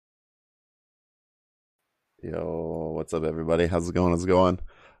Yo, what's up, everybody? How's it going? How's it going?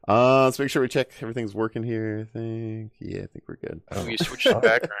 Let's make sure we check everything's working here. I think we're good. Oh. We switched the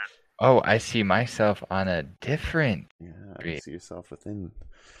background. Oh, I see myself on a different. Yeah, I Great. see yourself within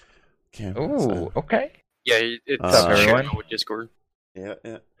camera. Oh, okay. Yeah, it's What's up, everyone? with Discord. Yeah,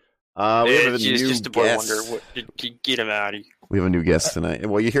 yeah. We have a It's new just a boy guest. wonder. Get him out of here. We have a new guest tonight.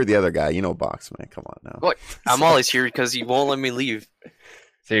 Well, you hear the other guy. You know, Boxman. Come on now. What? I'm always here because he won't let me leave.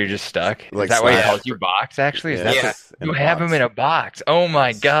 So you're just stuck? Like Is that why he Slash. calls you Box, actually? Is Yeah, that Yeah. yes, in You a have box. him in a box. Oh my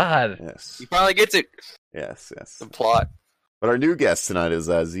Yes. god. Yes, He finally gets it. yes, yes. The plot. But our new guest tonight is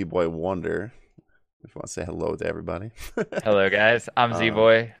Z-Boy Wonder. If you want to say hello to everybody. Hello, guys. I'm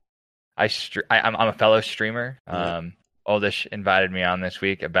Z-Boy. I'm a fellow streamer. Yeah. Oldish invited me on this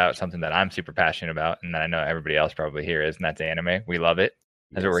week about something that I'm super passionate about and that I know everybody else probably here is, and that's anime. We love it.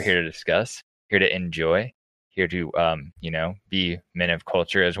 That's what we're here to discuss, here to enjoy, here to, be men of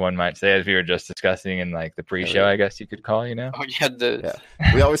culture, as one might say, as we were just discussing in like the pre-show, I guess you could call, Oh, yeah, Yeah.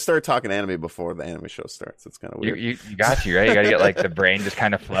 We always start talking anime before the anime show starts. It's kind of weird. You got you, right? You got to get like the brain just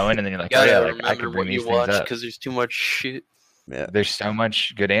kind of flowing, and then you're like, You oh gotta yeah, like, I remember could bring what these you things watch up. because there's too much shit. Yeah. There's so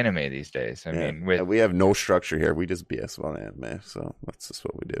much good anime these days. I Yeah. mean, with And we have no structure here. We just BS about anime, so that's just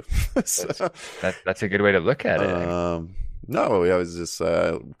what we do. So, that's a good way to look at it. no, we always just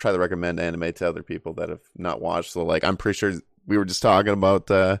try to recommend anime to other people that have not watched. So, like, I'm pretty sure we were just talking about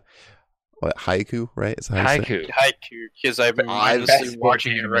what haiku, right? Is that how you say it? Haiku. Haiku, because I'm I've mindlessly been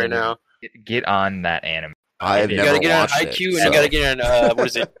watching it watching right anime. now. Get on that anime. I've You You never gotta get on watched Haiku, it. and you so- gotta get on, what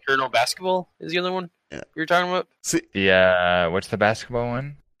is it, Colonel Basketball is the other one Yeah. you're talking about? See, The what's the basketball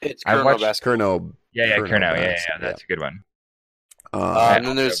one? It's I Colonel watched Basketball. Kurno. Yeah, Kurno Kurno. Yeah, Bas- that's a good one. And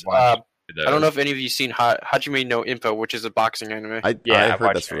then there's, I've watched I don't know if any of you seen Hajime no Ippo, which is a boxing anime. I I've heard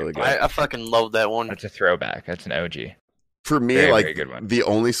watched that's it. really good. I fucking love that one. That's a throwback. That's an OG. For me, Very, like very good one. the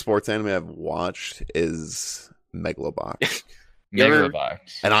only sports anime I've watched is Megalobox, You ever- Megalobox.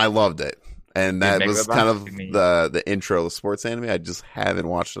 and I loved it. And Did that was Megalobox kind of give me- the intro to sports anime. I just haven't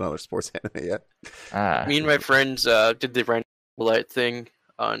watched another sports anime yet. Ah, Me and my friends did the random roulette thing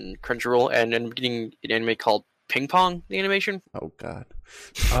on Crunchyroll, and ended up getting an anime called Ping Pong, the animation. Oh God.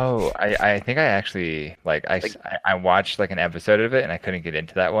 oh, I think I actually I watched like an episode of it and I couldn't get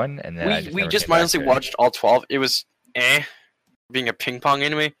into that one, and then I We never just came back mindlessly to it. watched all 12. It was being a ping pong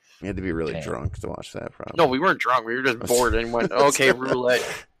anime. You had to be really Damn. drunk to watch that. Probably. No, we weren't drunk. We were just bored and went, okay,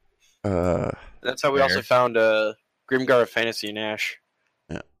 roulette. That's how we also Fair. found Grimgar of Fantasy and Ash.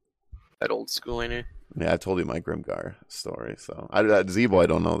 Yeah. That old school anime. Yeah, I told you my Grimgar story. So Z-Boy, I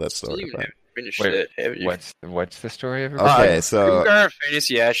don't know that Still story. even but- haven't finished Wait, it. have you? What's the story of it? Okay, so Grimgar of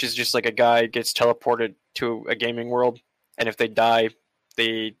Fantasy Ash is just like a guy gets teleported to a gaming world, and if they die,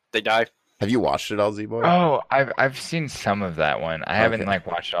 they die. have you watched it all, Z-Boy? Oh, I've seen some of that one. I haven't Okay. like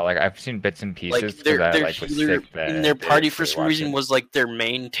watched all. Like I've seen bits and pieces Like because I their like was healer sick. That in their day party for to some watch reason it. was like their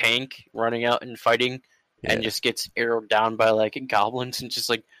main tank running out and fighting, and Yeah. just gets arrowed down by like goblins, and just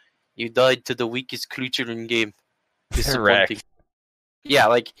like you died to the weakest creature in game. Disappointing. Correct. Yeah,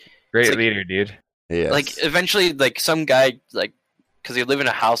 like Great like- leader, dude. Yes. like eventually like some guy like because they live in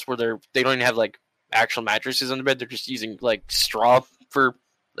a house where they don't even have like actual mattresses on the bed. They're just using like straw for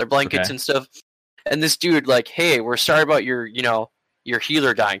their blankets Okay. and stuff. And this dude like, hey, we're sorry about your your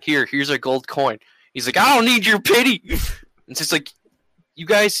healer dying. Here's a gold coin. He's like, I don't need your pity. It's just like, you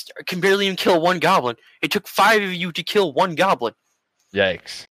guys can barely even kill one goblin. It took 5 of you to kill one goblin.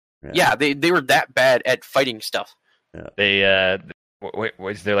 Yikes. Yeah, they were that bad at fighting stuff. They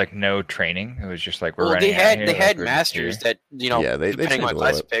was there like no training? It was just like we're Well, running. they out had here, they like, had we're just masters here. that Yeah, they depending changed on a what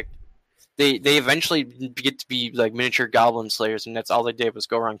class little you picked. They eventually get to be like miniature goblin slayers, and that's all they did was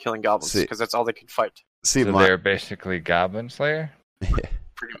go around killing goblins See- because that's all they could fight. See, So my, they're basically Goblin Slayer. Pretty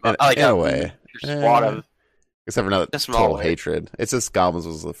In- much, like in a way. your squad Eh. of except for not a small total way. hatred. It's just goblins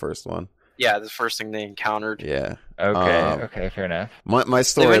was the first one. yeah, the first thing they encountered. Yeah. Okay, okay, fair enough. My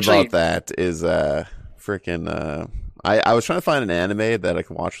story Eventually- about that is freaking I was trying to find an anime that I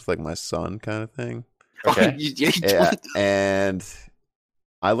can watch with like my son kind of thing. Okay. You Yeah, don't- and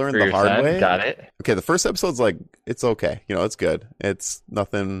I learned For the your hard son, way. got it. Okay, the first episode's like it's okay, it's good. It's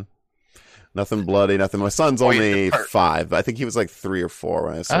nothing bloody, nothing. My son's Oh, yeah, only the part- 5. I think he was like 3 or 4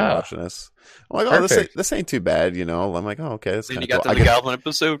 when I started Oh. watching this. I'm like, oh, Perfect. this ain't too bad, I'm like, oh, okay, that's Then kind you of got cool. to the goblin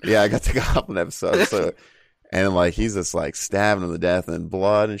episode. Yeah, I got the goblin episode. So, and like he's just like stabbing him to death and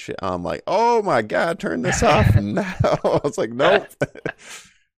blood and shit. I'm like, oh my god, turn this off now. I was like, nope.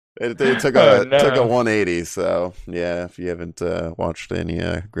 It took Oh, a no. took a 180. So yeah, if you haven't watched any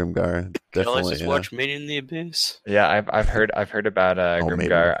Grimgar, You know, let's definitely. just watch Made in the Abyss. Yeah, I've heard about Made in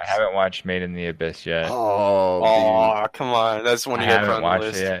Grimgar. the I haven't watched Made in the Abyss yet. Oh, Oh, come on. That's one I you gotta put haven't on the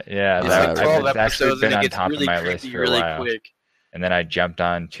watched list. it yet. Yeah, It's that- like I've 12 it's actually episodes been and it on gets top really of my creepy list for a really while. quick. And then I jumped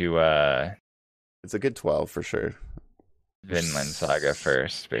on to it's a good 12 for sure. Vinland Saga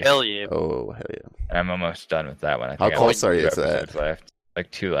first, basically. Hell yeah. Oh hell yeah! And I'm almost done with that one. I How think I close have are you 2 to that? episodes left?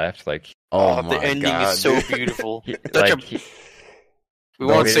 Like 2 left. Like Oh, the my ending God, is so dude. beautiful. he- Such like a, he- we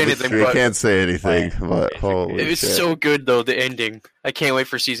won't we- say we- anything, We but can't say anything, but Basically. holy it was shit. so good though. The ending. I can't wait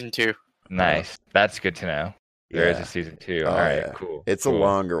for season 2. nice. That's good to know. There is Yeah. a season 2. Oh, All right, yeah. cool. It's cool. a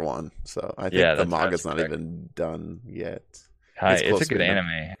longer one, so I think Yeah, the that manga's sounds not correct. even done yet. Hi, it's it's close a to good being done.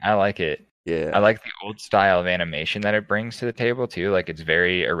 anime. I like it. Yeah, I like the old style of animation that it brings to the table too. Like it's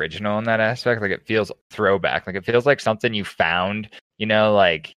very original in that aspect. Like it feels throwback. Like it feels like something you found,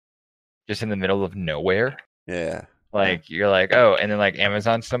 like just in the middle of nowhere. yeah. Like you're like, oh, and then like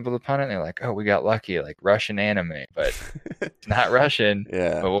Amazon stumbled upon it and they're like, oh, we got lucky, like Russian anime, but it's not Russian.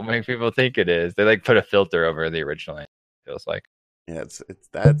 Yeah, But we'll make people think it is. They like put a filter over the original anime, it feels like. yeah.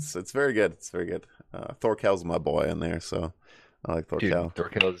 It's very good. It's very good. Thorkel's my boy in there, so I like Dude, Thorkel.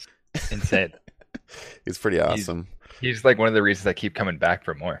 Thorkel is insane. He's pretty awesome. He's like one of the reasons I keep coming back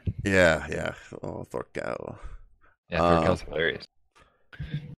for more. Yeah. Oh, Thorkel. Yeah, Thorkel's hilarious.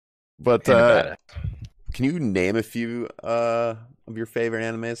 But And a badass. can you name a few of your favorite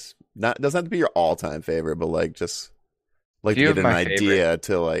animes? Not doesn't have to be your all-time favorite, but like just like to Few get of an my idea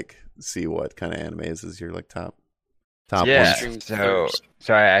to like see what kind of animes is your like top Yeah. one. Stream So thirst.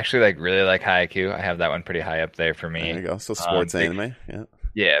 I actually like really like Haikyuu. I have that one pretty high up there for me. There you go. So sports big- anime. Yeah.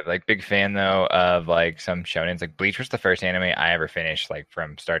 Yeah, like big fan though of like some shonens. Like Bleach was the first anime I ever finished, like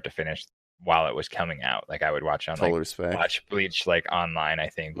from start to finish while it was coming out. Like I would watch on Total like respect. watch Bleach like online. I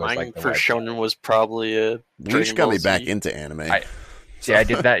think was Mine like the for web- shonen was probably Bleach Dragon got me Ball back Z. into anime. Yeah, I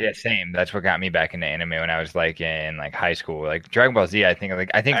did that. Yeah, same. That's what got me back into anime when I was like in like high school. Like Dragon Ball Z, I think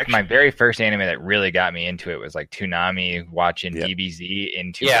my very first anime that really got me into it was like Toonami, watching Yep. DBZ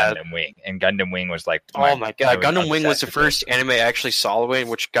into Yeah. Gundam Wing, and Gundam Wing was like Oh my god, I was Gundam Wing was the obsessed with it. first anime I actually saw all the way,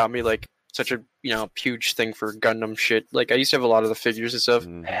 which got me like such a huge thing for Gundam shit. Like I used to have a lot of the figures and stuff.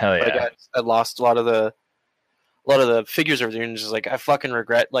 Mm. Hell But yeah. I lost a lot of the figures over there, and just like I fucking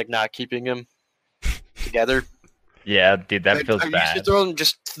regret like not keeping them together. Yeah, dude, that feels I used bad. to throw them,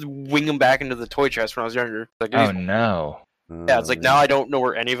 just wing them back into the toy chest when I was younger. Like, Oh no. yeah, it's like now I don't know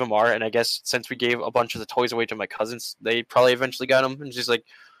where any of them are, and I guess since we gave a bunch of the toys away to my cousins, they probably eventually got them, and just like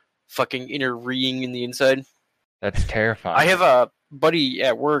fucking interreeing in the inside. That's terrifying. I have a buddy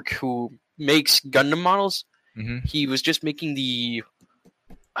at work who makes Gundam models. hmm He was just making the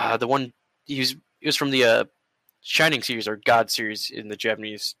one it was from the Shining series or God series in the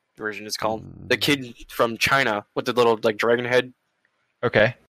Japanese version. It's called the kid from China with the little like dragon head.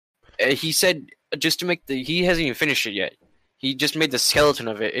 Okay. He said just to make he hasn't even finished it yet. He just made the skeleton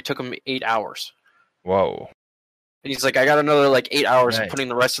of it. It took him 8 hours. Whoa. And he's like, I got another like 8 hours of Nice. putting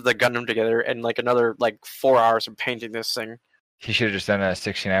the rest of the Gundam together, and like another like 4 hours of painting this thing. He should have just done a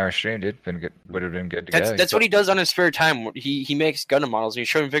 16-hour stream, dude. Been good. Would have been good to go. That's what he does on his spare time. He makes Gundam models, and he's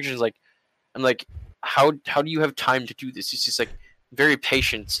showing pictures. Like, I'm like, how do you have time to do this? He's just like very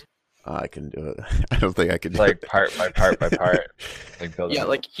patient. I can do it. I don't think I could do like it. part by part by part. Like building Yeah, it.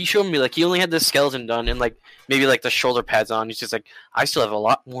 like he showed me like he only had the skeleton done and like maybe like the shoulder pads on. He's just like, I still have a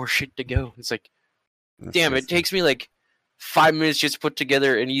lot more shit to go. It's like, That's damn, it just- takes me like 5 minutes just to put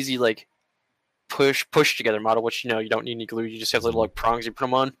together an easy like push together model, which you don't need any glue. You just have little like prongs you put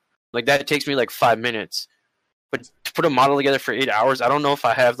them on. Like that takes me like 5 minutes. But to put a model together for 8 hours, I don't know if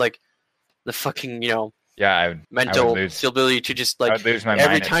I have like the fucking yeah, I would mental lose- ability to just I like would lose my every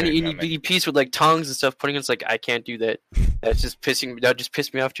mind at tiny certain itty moments. bitty piece with like tongs and stuff putting. It's like I can't do that. That just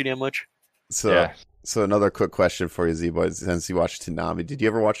pissed me off too damn much. So, Yeah. so another quick question for you, Z Boys. Since you watched Toonami, did you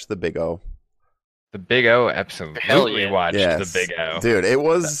ever watch The Big O? The Big O, Hell absolutely yeah. watched Yes. the Big O. Dude, it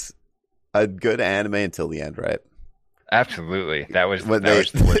was a good anime until the end, right? Absolutely. That was When that they-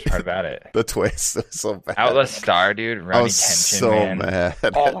 was the worst part about it. The twist was so bad. Outlast Star, dude. I Ronnie was Kenshin, so man. mad.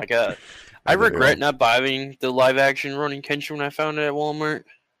 Oh my god. I The Big O. regret not buying the live action Ronin Kenshin when I found it at Walmart.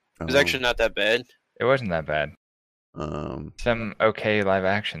 It was Um, actually not that bad. It wasn't that bad. um, Some okay live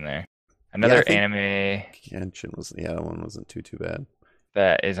action there. Another I think- anime Genshin was that one wasn't too bad.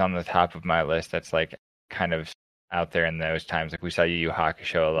 that is on the top of my list that's like kind of out there in those times. Like we saw Yu Yu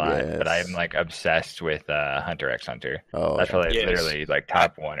Hakusho a lot, but Yes. I'm like obsessed with Hunter x Hunter. Oh, That's probably Yes. literally like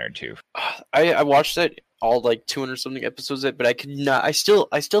top 1 or 2. I watched it all like 200 something episodes of it, but I could not. I still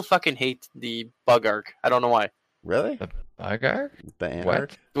fucking hate the bug arc. I don't know why. really? The Bug arc? The ant What?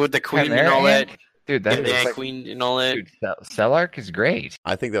 arc. with the queen and Chimera all that. Ant? Dude, Yeah, that the is Ant like, Queen and all that. dude, Cell Arc is great.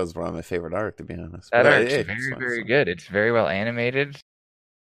 I think that was probably my favorite arc, to be honest. That But, arc's hey, very, it's fine, very it's good. It's very well animated.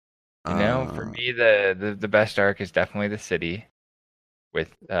 You know, for fine. me, the best arc is definitely the city with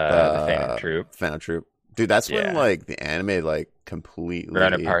the Phantom Troop. Phantom Troop. Dude, that's when Yeah. like the anime like completely.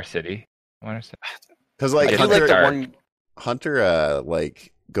 Round City. I want to say. Because like I do Hunter- like the Dark. one. Hunter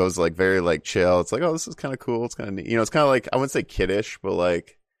like goes like very like chill. It's like, oh, this is kind of cool. It's kind of neat. You know, it's kind of like, I wouldn't say kiddish, but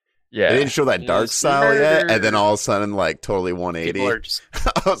like Yeah. they didn't show that dark It's style yet, and then murder. all of a sudden like totally 180. People are just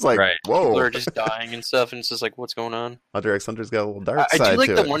I was like, Right. people whoa, are just dying and stuff, and it's just like, what's going on? Hunter x Hunter's got a little dark I side do like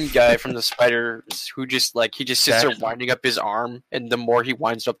to the it. one guy from the Spiders who just like he just sits there That- winding up his arm, and the more he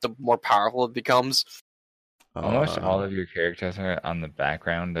winds up, the more powerful it becomes. Almost Uh, all of your characters are on the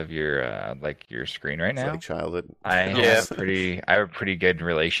background of your like your screen right it's now. like childhood. I Yeah. have a pretty good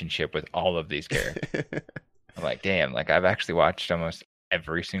relationship with all of these characters. I'm like, damn, like I've actually watched almost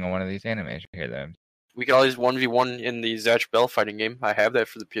every single one of these animes. Hear them. We could always 1v1 in the Zatch Bell fighting game. I have that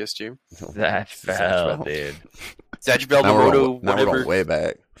for the PS2. That's Bell, dude. Zatch Bell, Now we're Mamoto, going, now we're whatever. going way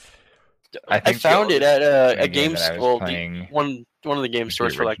back. I think found the it at a game game that I was well, playing one of the game was the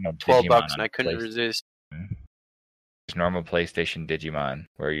stores for like original $12, Digimon and I on couldn't PlayStation. resist. Just normal PlayStation Digimon,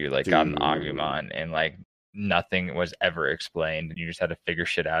 where you like got an Dude. Agumon and like nothing was ever explained, and you just had to figure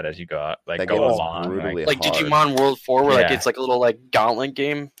shit out as you go out, like That go game was along. brutally Like hard. Digimon World 4, where like Yeah. it's like a little like gauntlet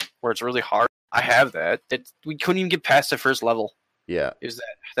game where it's really hard. I have that. We couldn't even get past the first level. Yeah. Is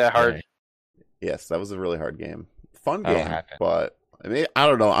that hard? Yeah. Yes, that was a really hard game. Fun That'll game, happen. but I mean, I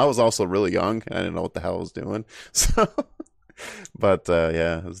don't know. I was also really young and I didn't know what the hell I was doing. So, but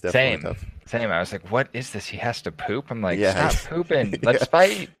yeah, it was definitely Same, tough. same. I was like, "What is this? He has to poop." I'm like, Yeah. "Stop pooping. Yeah. Let's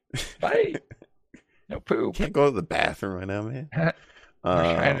fight. Fight. No poop. Can't go to the bathroom right now, man.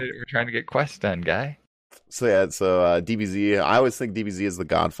 We're trying to get quests done, guy." So yeah, DBZ. I always think DBZ is the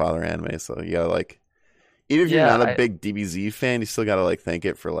Godfather anime. So you gotta like, even if you're Yeah, not a big DBZ fan, you still gotta like thank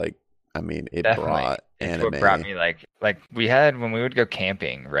it for like. I mean, it Definitely. brought It's anime. what brought me like we had when we would go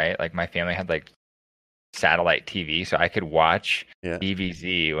camping, right? Like my family had like satellite TV, so I could watch Yeah.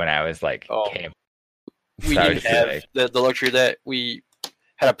 DBZ when I was like Oh. camping. We So I didn't was have like- the luxury that we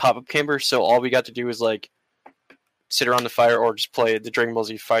had a pop up camper, so all we got to do was like sit around the fire or just play the Dragon Ball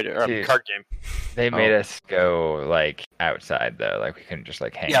Z fighter Dude. card game. They made Oh. us go like outside though, like we couldn't just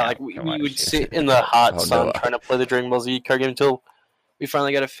like hang Yeah, out. like we and watch would it. sit in the hot Oh, sun no. trying to play the Dragon Ball Z card game until we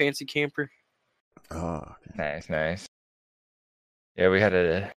finally got a fancy camper. Oh, Nice. Yeah, we had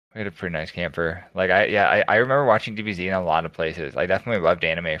a pretty nice camper. Like I remember watching DBZ in a lot of places. I definitely loved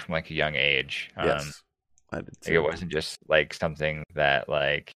anime from like a young age. yes, I did Like, too. it wasn't just like something that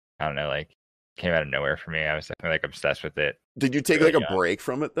like I don't know, like came out of nowhere for me. I was definitely like obsessed with it. Did you take really like a young. break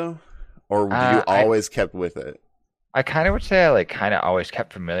from it though, or did Uh, you always kept with it? I kind of would say I like kind of always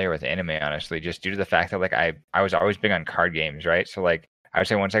kept familiar with anime, honestly, just due to the fact that like I was always big on card games, right? So like I would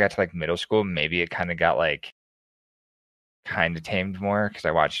say once I got to like middle school, maybe it kind of got like kind of tamed more because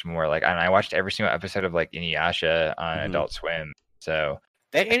I watched more like and I watched every single episode of like Inuyasha on Mhm. Adult Swim. So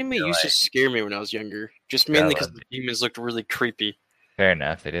That anime You're used to right. scare me when I was younger, just Yeah, I mainly because loved the demons looked really creepy. fair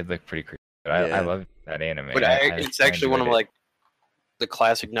enough, they did look pretty creepy. But I Yeah. love that anime. But it's actually one of enjoyed it. like the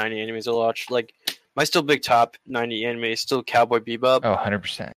classic 90 animes I watched. Like my still big top 90 anime is still Cowboy Bebop. Oh,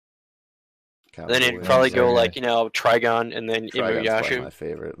 100%. Then Cowboy it'd Bebop. probably so go good. like Trigon and then Trigun's probably Inuyasha my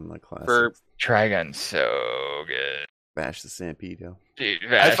favorite in the classics. for Trigun's so good. Bash the Stampede. Dude, I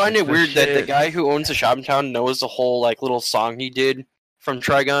Vash find is it the weird that the shit. guy who owns the shop in town knows the whole like little song he did from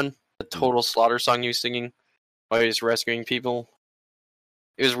Trigon, the Total Slaughter song he was singing while he was rescuing people.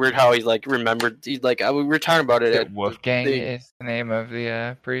 It was weird how he like remembered. He like we were talking about it. Is At it Wolfgang the- is the name of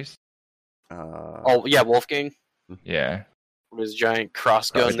the priest. Oh yeah, Wolfgang Yeah, with his giant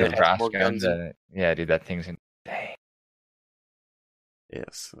cross gun Cross that gun. has cross more guns. guns. Yeah, dude, that thing's insane.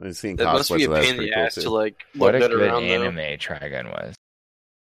 yes, I've seen That must cosplays be a of that. pain in the ass to like What look a that good around. though. anime Trigun was.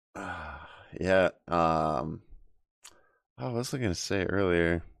 Yeah. Oh, what was I gonna say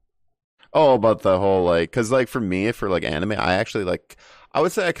earlier? Oh, about the whole like, cause like for me, for like anime, I actually like. I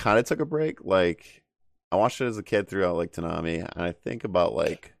would say I kind of took a break. Like, I watched it as a kid throughout like Tanami, and I think about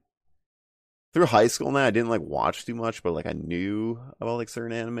like through high school now, I didn't like watch too much, but like I knew about like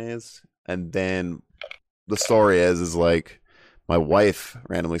certain animes, and then the story is like my wife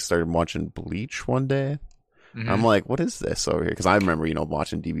randomly started watching Bleach one day. Mhm. I'm like, what is this over here? Because I remember,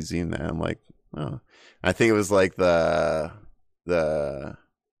 watching DBZ and that. I'm like, oh, I think it was like the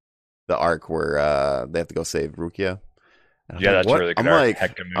arc where they have to go save Rukia. And I'm Yeah, like, that's what? a really good I'm arc. like,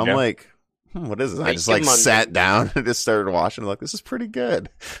 Heck of a I'm manga. like, what is this? I Make just him like on- sat down and just started watching. Like, this is pretty good.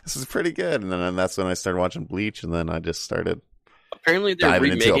 This is pretty good. And then that's when I started watching Bleach, and then I just started. Apparently they're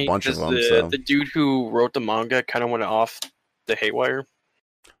Diving into a remaking bunch of because them, so. the dude who wrote the manga kind of went off the haywire.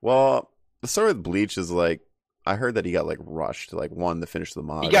 Well, the story with Bleach is like, I heard that he got like rushed, like to finish the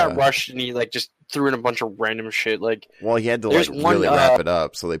manga. He got rushed and he like just threw in a bunch of random shit. Like, Well, he had to There's like one, really wrap it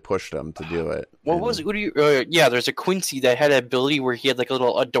up, so they pushed him to do it. what And- was it? What do you? Yeah, there's a Quincy that had an ability where he had like a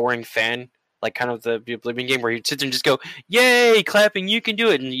little adoring fan, like kind of the Oblivion game where he'd sit there and just go, "Yay, clapping! You can do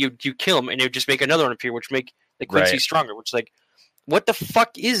it!" And you kill him, and it would just make another one appear, which make the Quincy Right. stronger. Which like, what the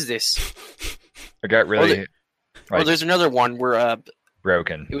fuck is this? I got really Or like there's another one where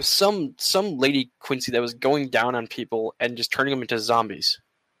broken. it was some lady Quincy that was going down on people and just turning them into zombies.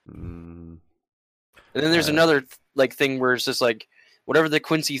 Mm, And then there's another like thing where it's just like whatever the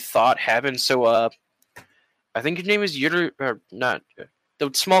Quincy thought happened. So I think his name is Yutter, or not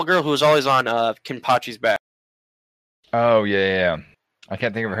the small girl who was always on Kenpachi's back. Oh yeah. I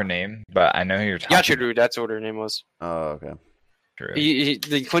can't think of her name, but I know who you're talking Yachiru, that's what her name was. oh, okay. about.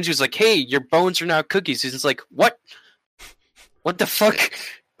 The Quincy was like, "Hey, your bones are now cookies." He's like, "What? What the fuck?"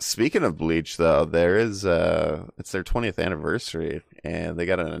 Speaking of Bleach, though, there is it's their 20th anniversary, and they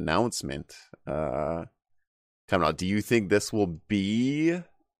got an announcement coming out. Do you think this will be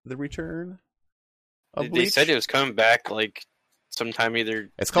the return of They Bleach? said it was coming back like sometime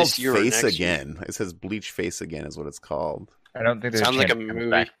either It's called this year or Face next year. Again. It says Bleach Face Again is what it's called. I don't think there's Sounds like chance a it comes movie.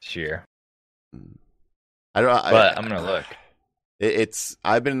 back this year. I don't. But I'm gonna look. It's.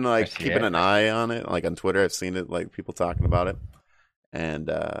 I've been like see keeping it. an eye on it, like on Twitter. I've seen it, like people talking about it, and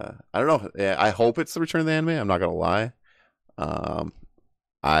I don't know. Yeah, I hope it's the return of the anime. I'm not gonna lie.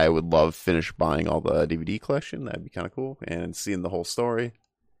 I would love finish buying all the DVD collection. That'd be kind of cool, and seeing the whole story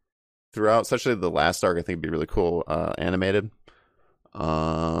throughout, especially the last arc. I think would be really cool, animated.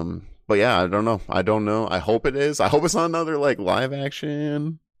 But yeah, I don't know. I hope it is. I hope it's not another like live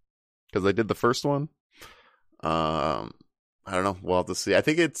action because I did the first one. I don't know. We'll have to see. I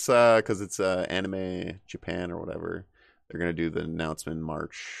think it's because it's Anime Japan or whatever. They're gonna do the announcement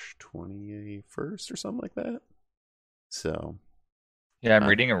March 21st or something like that. So Yeah, I'm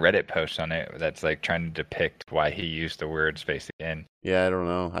reading a Reddit post on it that's like trying to depict why he used the word space again. yeah, I don't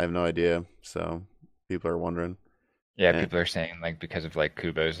know. I have no idea. So people are wondering. Yeah, Yeah. people are saying like because of like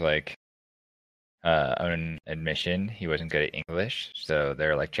Kubo's like own admission, he wasn't good at English. So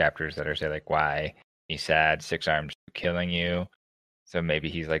there are like chapters that are say like why he's sad, Six Arms killing you. So maybe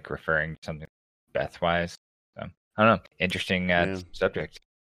he's like referring to something Beth wise. So I don't know. Interesting Yeah. subject.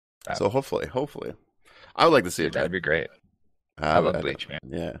 So hopefully, I would like to see Dude, it. that'd be great. I I love Bleach, man.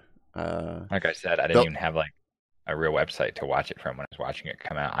 Yeah. Like I said, I didn't Nope. even have like a real website to watch it from when I was watching it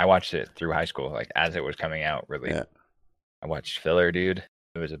come out. I watched it through high school, like as it was coming out. Really, Yeah. I watched filler, dude.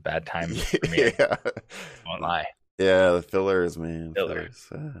 It was a bad time for me. yeah. Won't lie. Yeah, the fillers, man. Filler. Fillers,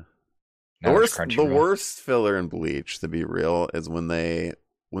 Now The it's worst, the Crunchyroll. worst filler in Bleach, to be real, is when the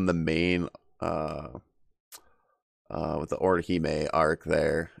main with the Orihime arc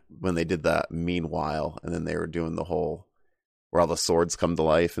there, when they did that meanwhile, and then they were doing the whole where all the swords come to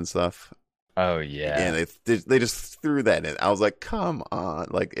life and stuff. Oh yeah. And they just threw that in. I was like, come on,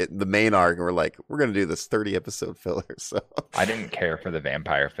 like the main arc, and we're like, we're gonna do this 30 episode filler. So I didn't care for the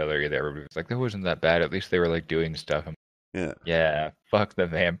vampire filler either. Everybody was like, that wasn't that bad. At least they were like doing stuff. yeah, Yeah, fuck the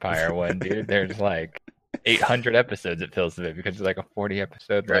vampire one, dude. There's like 800 episodes it feels of it because it's like a 40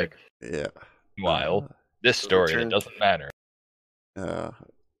 episode Right. like yeah. while this The story it return- doesn't matter.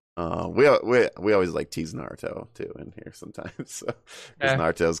 We always like tease Naruto too in here sometimes. So because Yeah.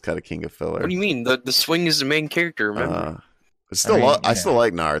 Naruto's kind of king of filler. What do you mean? The swing is the main character. Remember? Still, mean, I yeah. still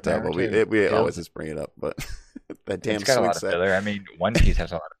like Naruto, but we Naruto always just bring it up. But that damn It's got a swing lot of set. filler. I mean, One Piece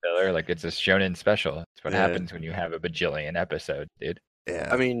has a lot of filler. Like it's a shonen special. It's what Yeah. happens when you have a bajillion episodes, dude. Yeah,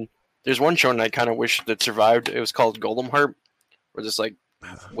 I mean, there's one show I kind of wish that survived. It was called Golem Heart, where this like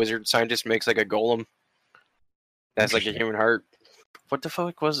wizard scientist makes like a golem that's like a Interesting. human heart. What the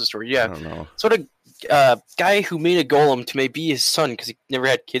fuck was the story? I Yeah, don't know. sort of guy who made a golem to maybe his son because he never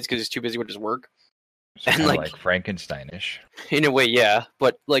had kids because he's too busy with his work. So And, kinda like- like Frankensteinish. In a way, yeah.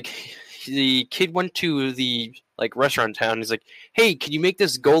 But like the kid went to the like restaurant in town. He's like, "Hey, can you make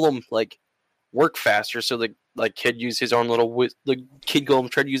this golem like work faster?" So the like kid used his own little the kid golem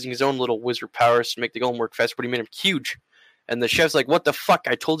tried using his own little wizard powers to make the golem work faster, but he made him huge. And the chef's like, "What the fuck?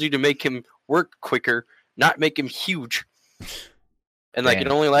 I told you to make him work quicker, not make him huge." And like it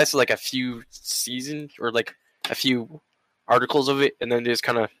Damn. only lasted like a few seasons or like a few articles of it, and then they just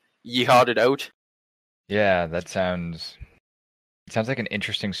kind of yeehawed it out. Yeah, it sounds like an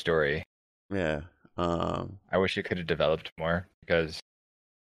interesting story. Yeah. I wish it could have developed more because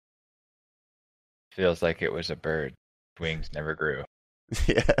feels like it was a bird. Wings never grew.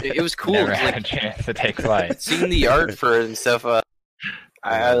 Yeah. It was cool. Never It was had a like chance to take flight. seeing the art for it and stuff.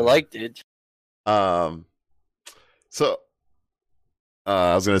 I liked it. So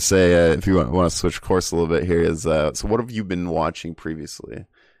I was gonna say, if you want to switch course a little bit here, is so what have you been watching previously?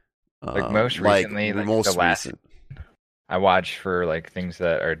 Like most recently, like most the last. recent. I watch for like things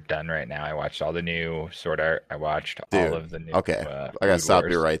that are done right now. I watched all the new Sword Art. I watched Dude, all of the new. Okay, I gotta Food stop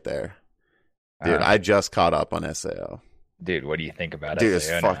Wars. you right there, dude. Uh, I just caught up on SAO. Dude, what do you think about it? Dude, it's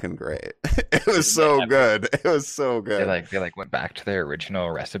fucking great. It was so good. It was so good. They went back to their original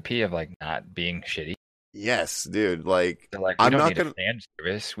recipe of like not being shitty. Yes, dude. Like, They're like, we I'm don't not need gonna, a fan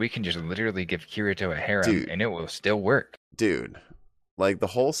service. We can just literally give Kirito a harem, Dude. and it will still work. dude. Like the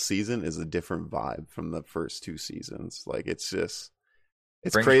whole season is a different vibe from the first two seasons. Like, it's just,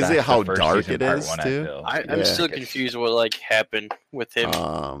 it's Brings crazy back the how first dark season it part is one, I too. feel. I'm Yeah. still confused what like happened with him.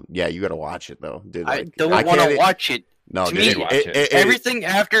 Yeah, you gotta watch it though, dude. I Like, don't want can't- to watch it. No, to dude, me, did watch it. Everything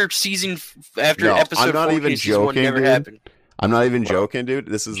after after No, episode I'm not 14 even of season one joking, never dude. happened. I'm not even joking, dude.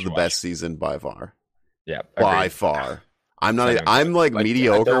 This is You the should best watch season by far. Yeah, By agreed. far. I'm not. Not Even, even I'm close. like Like, I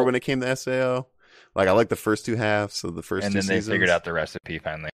mediocre don't- when it came to SAO. Like I like the first two halves of the first And two then they seasons. figured out the recipe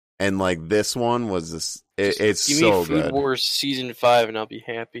finally. And like this one was just, it's Give so me Food good, Wars season 5 and I'll be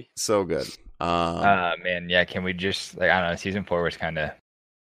happy. so good. Man, yeah. Can we just like I don't know? Season 4 was kind of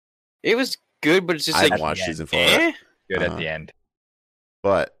It was good, but it's just I like haven't watched yeah. season 4, eh? good Uh-huh. at the end.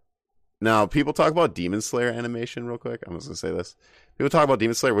 but now people talk about Demon Slayer animation real quick. I'm just gonna say this. People talk about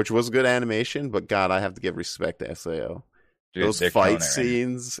Demon Slayer, which was good animation, but God, I have to give respect to SAO. Dude, Those they're killing fight it right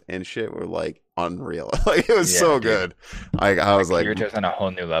scenes and shit were like unreal. Like it was Yeah, so dude. good. Like I was like, Kirito's on a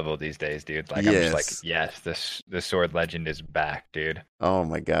whole new level these days, dude. Like I'm just like, Yes. yes, the sword legend is back, dude. oh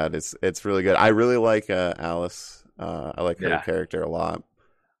my God, it's really good. I really like Alice. I like her Yeah. character a lot.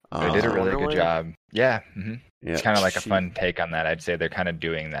 They did a really good Wonderland? job. Yeah, Yeah, it's kind of like a she- fun take on that. I'd say they're kind of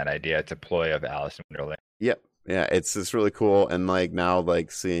doing that idea. It's a ploy of Alice in Wonderland. Yep. Yeah, it's really cool, and like now,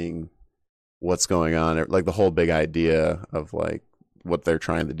 like seeing what's going on, like the whole big idea of like what they're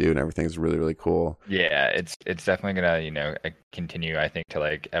trying to do and everything is really really cool. Yeah, it's definitely gonna continue. I think to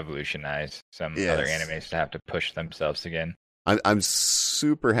like evolutionize some other Yes. animes to have to push themselves again. I'm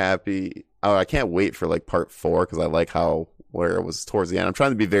super happy. Oh, I can't wait for like part 4 because I like how where it was towards the end. I'm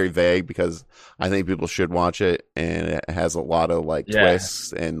trying to be very vague because I think people should watch it, and it has a lot of like Yeah.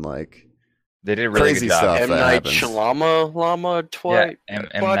 twists and like They did a really Crazy good job. stuff. M. that Night happens. Shyamalan Llama Yeah,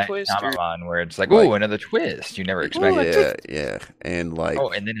 plot Night twist? Or- Shyamalan, where it's like, Like- oh, another twist you never Oh, expected. yeah, and like Oh,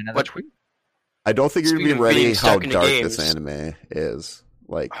 and then another What- twist. I don't think you're gonna Speaking be of ready being how stuck into dark games- this anime is.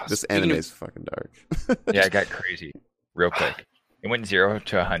 Like Oh, this speaking anime of- is fucking dark. Yeah, it got crazy real quick. It went 0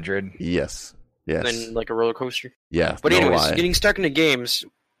 to 100. Yes. Yes. Then like a roller coaster. Yeah. But no anyways, lie. getting stuck into games.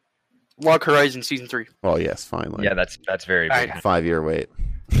 Log Horizon season 3. Oh yes, finally. Yeah, that's very big. Alright. 5-year wait.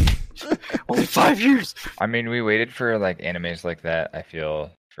 Only 5 years. I mean, we waited for like animes like that. I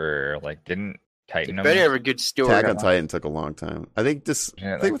feel for like didn't You Titan better have a good story. Attack on Titan took a long time. I think this.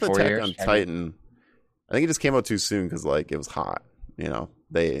 Yeah, I think like with 4 Attack years, on maybe. Titan, I think it just came out too soon because like it was hot. You know,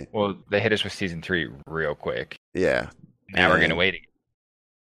 they. Well, they hit us with season 3 real quick. Yeah. Now we're gonna And- wait again.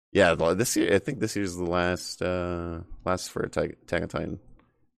 Yeah. This year, I think this year's the last for Attack on Titan.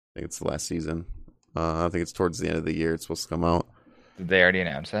 I think it's the last season. I think it's towards the end of the year. It's supposed to come out. Did they already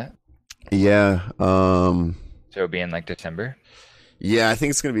announce that? Yeah. So it'll be in like December. Yeah. I think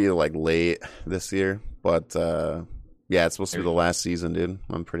it's gonna be like late this year, but yeah, it's supposed to be the last season, dude.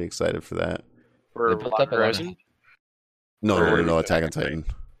 I'm pretty excited for that. For They built Log up a lot of- Horizon. No, Or- Attack on Titan.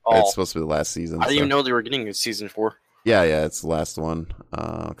 Oh, It's supposed to be the last season. I didn't so- even know they were getting a season 4. Yeah, it's the last one.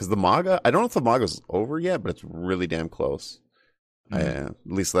 Because the manga, I don't know if the manga's over yet, but it's really damn close. At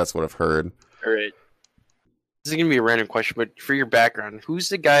least that's what I've heard. All right. This is gonna be a random question, but for your background, who's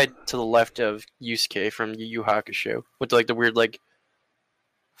the guy to the left of Yusuke from Yu Yu Hakusho with like the weird like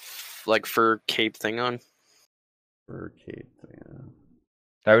fur cape thing on? Arcade thing, yeah.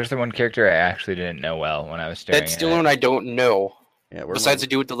 That was the one character I actually didn't know well when I was staring That's at the only it. one I don't know. Yeah, where Besides am the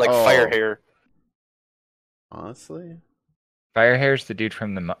dude with the like Oh. fire hair. honestly, Firehair's the dude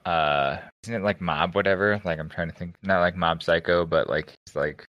from the isn't it like Mob whatever? Like I'm trying to think, not like Mob Psycho, but like he's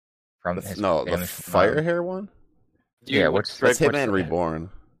like from his the family's from fire Mob. hair one. Dude, Yeah, with what's red- That's what's Hitman the- Reborn.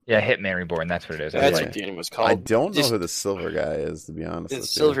 Yeah, Hitman Reborn. That's what it is. That's Yeah. what the anime was I called. don't know Just- who the silver guy is, to be honest. It's with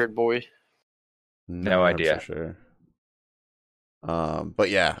silver haired boy. you. No 100% idea. Sure. But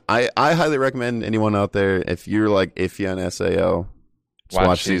yeah, I highly recommend anyone out there if you're like iffy on SAO, just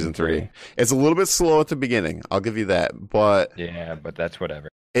watch season 3. It's a little bit slow at the beginning. I'll give you that, but Yeah, but that's whatever.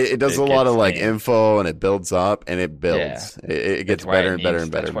 It does It a lot of gets like named. info, and it builds up, and it builds. It gets That's why better it and better needs-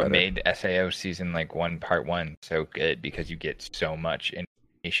 and better That's and what better. made SAO season like 1 part 1 so good, because you get so much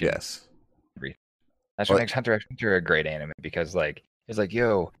information. Yes. That's what Well- makes Hunter x Hunter a great anime, because like it's like,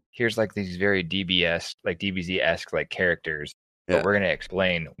 yo, here's like these very DBS, like DBZ esque like characters, Yeah. but we're gonna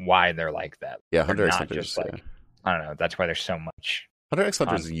explain why they're like that. Yeah, They're Hunter x not Hunter just is like, I don't know. That's why there's so much. Hunter x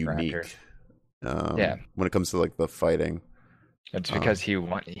Hunter is content for Hunter. unique. Yeah. When it comes to like the fighting. It's because he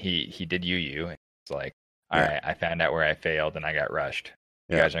did Yu. It's like, all Yeah. right, I found out where I failed and I got rushed.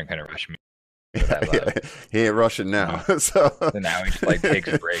 You Yeah. guys aren't gonna rush me. for that love. He ain't rushing now. So So now he just like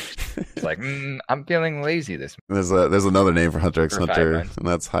takes breaks. It's like, I'm feeling lazy this there's another name for Hunter x For 5 Hunter, months. and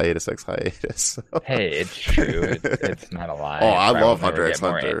that's hiatus x hiatus. So. Hey, it's true. It's not a lie. Oh, I Or will love never Hunter get x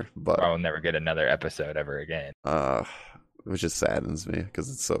more Hunter, but or I will never get another episode ever again. which just saddens me because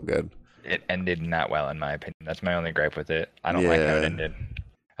it's so good. It ended not well, in my opinion. That's my only gripe with it. I don't like how it Yeah. ended.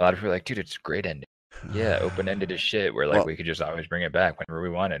 A lot of people are like, dude, it's a great ending. Yeah, open ended as shit. Where like Well- we could just always bring it back whenever we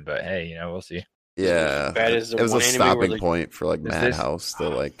wanted. But hey, we'll see. Yeah, Bad as the it was a one anime where stopping they- point for like this- Madhouse to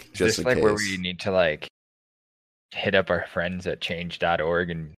like Is just this in like case. where we need to like hit up our friends at change.org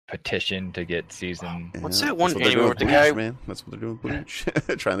and petition to get season? What's Yeah, that one that's what they're anime doing with the Bleach, guy- Man, that's what they're doing. Bleach,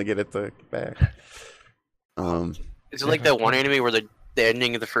 trying to get it to get back. Is it like that one anime where the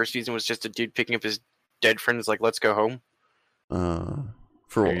ending of the first season was just a dude picking up his dead friends like, let's go home?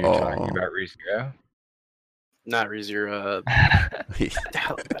 For Are you talking about ReZero? Not ReZero.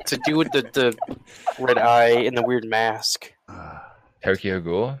 To do with the red eye and the weird mask. Tokyo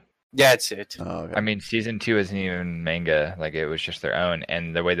Ghoul? That's it. okay. I mean, season 2 isn't even manga. Like, it was just their own.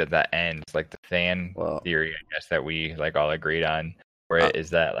 And the way that ends, like the fan Well- theory, I guess, that we like all agreed on, where it is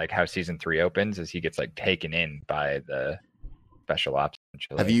that like how season 3 opens is he gets like taken in by the special ops.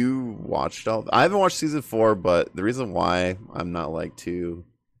 Essentially. Have you watched all? I haven't watched season 4, but the reason why I'm not like too,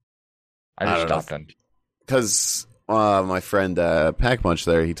 I I just don't know. stopped on. because my friend Pack Punch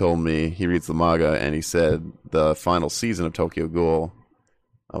there, he told me he reads the manga, and he said the final season of Tokyo Ghoul,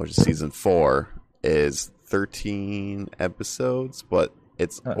 which is season 4, is 13 episodes, but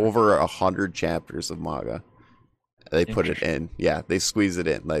it's Huh. over 100 chapters of manga. They put it in, yeah. They squeeze it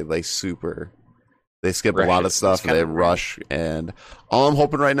in, they skip a Rush lot it. of stuff. It's And they kinda weird. rush, and all I'm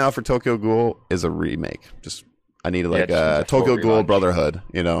hoping right now for Tokyo Ghoul is a remake. Just I need like just a full Tokyo Ghoul relaunch. Brotherhood,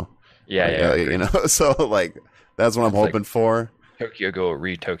 you know. Yeah, Like, yeah. you know. So like that's what I'm It's like- hoping for. Tokyo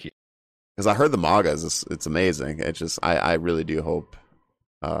Ghoul Tokyo. Because I heard the manga is it's amazing. It's just I really do hope.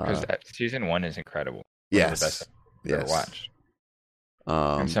 Because season 1 is incredible. One of the best Yes, I've ever yes. watched.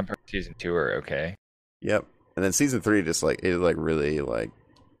 And Um, some parts of season 2 are okay. yep. And then season 3 just like it like really like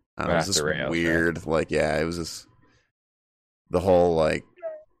I don't know, it Went was off just the rails, right? weird. Like yeah, it was just the whole like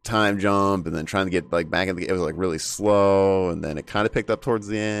time jump and then trying to get like back in the it was like really slow, and then it kind of picked up towards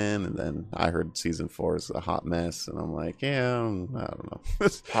the end, and then I heard season 4 is a hot mess, and I'm like yeah, I don't know.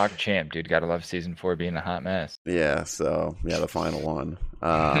 Pog Champ, dude. Gotta love season 4 being a hot mess. Yeah, so yeah, the final one.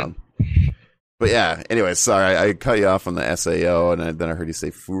 But yeah, anyway, sorry, I cut you off on the SAO, and then I heard you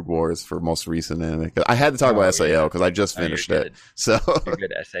say Food Wars for most recent anime. 'Cause I had to talk Oh, about SAO yeah. because I just No, you're finished it. good. So You're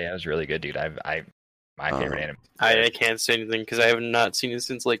good. SAO is really good, dude. My favorite anime. I can't say anything because I have not seen it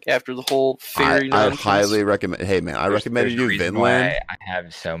since like after the whole I fairy nonsense. highly recommend. Hey man, I recommended There's a you reason Vinland. why I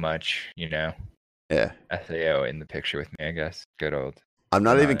have so much, Yeah, SAO in the picture with me. I guess good old. I'm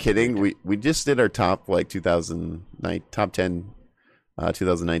not Not even kidding. indeed. We just did our top like 2009 top 10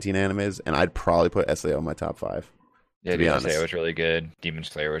 2019 animes, and I'd probably put SAO in my top 5. Yeah, To be dude, honest. SAO was really good. Demon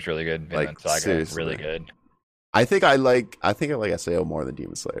Slayer was really good. Vinland Saga seriously. really good. I think I like SAO more than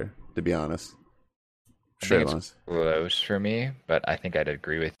Demon Slayer, to be honest. I Straight think it's honest. close for me, but I think I'd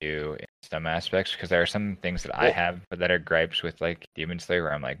agree with you in some aspects because there are some things that I Well- have that are gripes with like Demon Slayer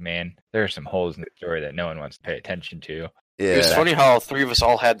where I'm like, man, there are some holes in the story that no one wants to pay attention to. It was Yeah, funny how three of us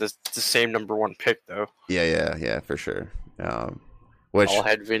all had the same number one pick though. yeah, for sure. Which All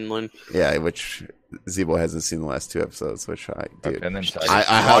had Vinland. yeah, which Zebo hasn't seen the last 2 episodes, which dude, Vinland Saga. I Watch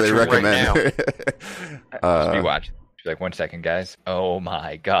highly it right recommend. Just be watching. She's like, 1 second, guys. Oh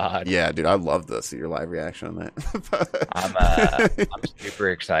my god. Yeah, dude, I love to see your live reaction on that. I'm super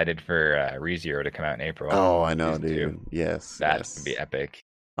excited for ReZero to come out in April. oh, I know, Season dude. 2. Yes, That's gonna be epic.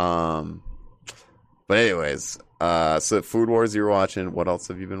 But anyways, so Food Wars you were watching. What else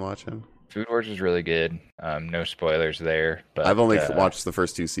have you been watching? Food Wars was really good. No spoilers there, but I've only watched the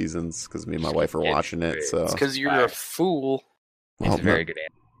first 2 seasons because me and my wife were it's watching it. great. So It's because you're Fire. a fool. It's Well, a very good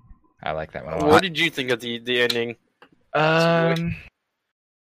anime. I like that one a What lot. did you think of the ending? Um,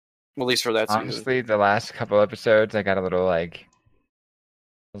 Well, at least for that season. honestly, the last couple episodes, I got a little like,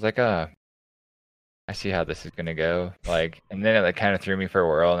 I was like, I I see how this is gonna go. Like, and then it like kind of threw me for a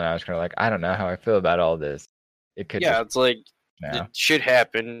whirl, and I was kind of like, I don't know how I feel about all this. It could Yeah, it's like now. it should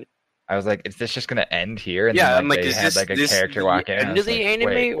happen. I was like, is this just gonna end here? And Yeah, then, I'm like, they is had this like a this character the walk in? and I end was of the like, anime,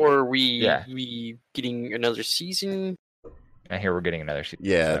 wait. or are we Yeah. we getting another season? And here we're getting another season.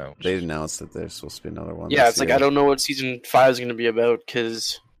 Yeah, so, they announced that there's supposed to be another one. Yeah, this it's like year. I don't know what season 5 is going to be about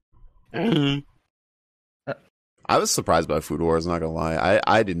because. I was surprised by Food Wars. Not gonna lie,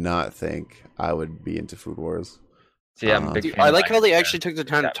 I did not think I would be into Food Wars. See, I'm a big Dude, fan I of, like how they the- actually took the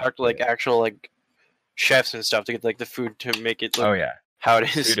time to talk to like actual like chefs and stuff to get like the food to make it look Oh yeah, how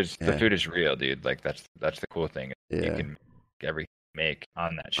it is. the Yeah. food is real, dude. Like that's the cool thing. You Yeah, can make everything make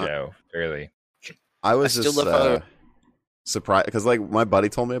on that show fairly. I was I still just love how- surprised because like my buddy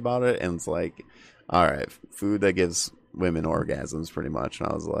told me about it, and it's like, all right, food that gives women orgasms, pretty much. And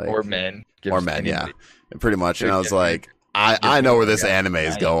I was like, Or men. or men, yeah, anybody- pretty much. And Dude, I was yeah, like, I gives know me where this orgasms. anime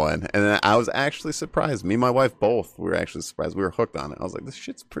is Nice. going, and then I was actually surprised. Me and my wife both were actually surprised. We were hooked on it. I was like, this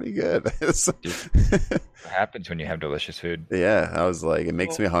shit's pretty good. What happens when you have delicious food? Yeah, I was like, it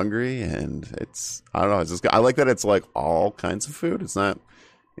makes me hungry, and it's I don't know. It's just I like that it's like all kinds of food. It's not,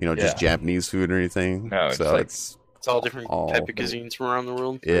 just Yeah. Japanese food or anything. No, it's so like- it's It's all different all- type of cuisines from around the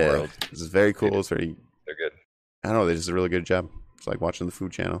world. yeah, world. it's very cool. It's very They're good. I don't know. They just do a really good job. It's like watching the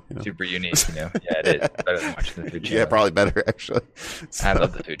Food Channel. Super unique, Yeah, it is. Better than watching the food channel. Yeah, probably better actually. I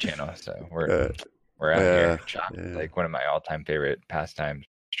love the food channel, so we're Uh, out yeah, here. Chopped. yeah. Like one of my all-time favorite pastimes.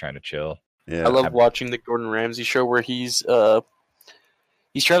 Just trying to chill. yeah. I love Have- watching the Gordon Ramsay show where he's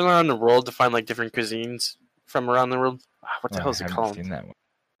traveling around the world to find like different cuisines from around the world. What the Oh, hell is I it haven't called? seen that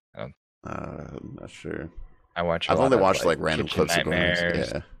one. I'm not sure. I watch. a I've lot only of, watched like random Kitchen clips of Gordon Ramsay.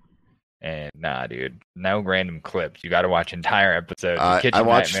 Nightmares, Yeah. And nah, dude, no random clips. You got to watch entire episodes. I of Kitchen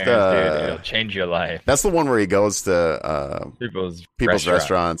watched, Nightmares, dude. It'll change your life. That's the one where he goes to People's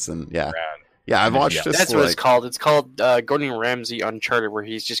restaurants and yeah. around. Yeah, I've Yeah. watched this. That's what it's like, called. It's called Gordon Ramsay Uncharted, where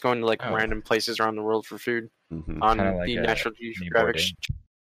he's just going to like Oh. random places around the world for food mhm, on Kinda like the a National mini Geographic. boarding.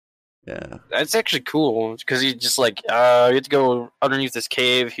 yeah. That's actually cool because you just like you have to go underneath this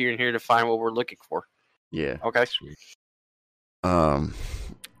cave here and here to find what we're looking for. Yeah. Okay. Sweet. All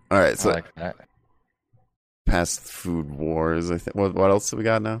right. I So like that. past Food Wars. I think. What else do we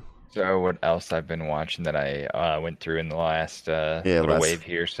got now? So what else I've been watching that I went through in the last little last- wave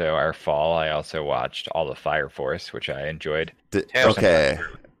here? So our fall, I also watched all of Fire Force, which I enjoyed. Yeah, Okay.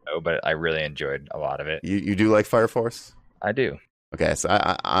 Oh, but I really enjoyed a lot of it. You do like Fire Force? I do. Okay. So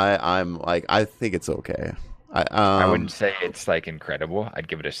I'm like I think it's okay. I wouldn't say it's like incredible. I'd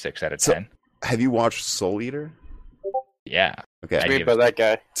give it a 6 out of So- 10. Have you watched Soul Eater? Yeah, Okay. I Made give by that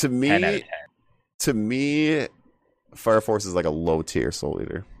guy. To 10 out of me, 10. Fire Force is like a low tier Soul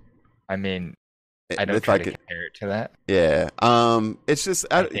Eater. I mean, I don't If try I to could- compare it to that. Yeah. It's just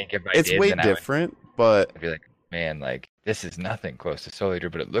I think if I it's did, way then I would different, but I'd be like, man, like this is nothing close to Soul Eater,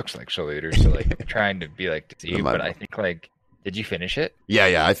 but it looks like Soul Eater. So like, I'm trying to be like deceived, might- but I think like, did you finish it?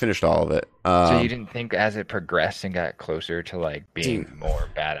 yeah, I finished all of it. So you didn't think as it progressed and got closer to like being Dude. more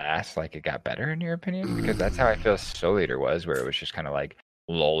badass, like it got better in your opinion? Because that's how I feel Soul Eater was, where it was just kind of like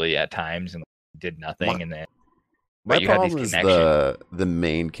lolly at times and did nothing, My- and then My but you had problem these is connections. the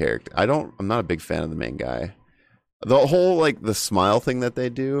main character. I'm not a big fan of the main guy. The whole like the smile thing that they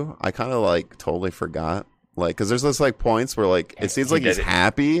do, I kind of like totally forgot. Like, because there's this like points where like Yeah, it seems he like he's did it.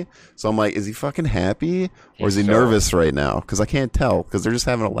 happy, so I'm like, is he fucking happy or is he He's so- nervous right now? Because I can't tell because they're just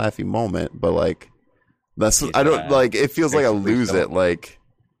having a laughy moment. But like, that's He's, I don't like. It feels like I basically lose it. soul. like,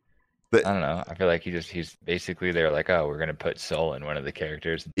 I don't know. I feel like he's basically they're like, oh, we're gonna put Soul in one of the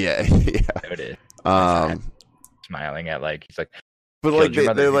characters. yeah, yeah. It is smiling at like he's like, But killed like your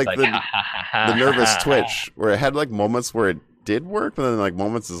mother. they're He's like "Ha, ha, ha, ha, the nervous ha, ha." twitch where it had like moments where it did work, but then like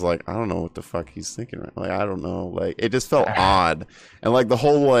moments is like I don't know what the fuck he's thinking. Right? Like I don't know. Like it just felt odd, and like the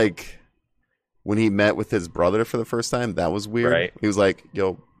whole like when he met with his brother for the first time, that was weird. Right. He was like,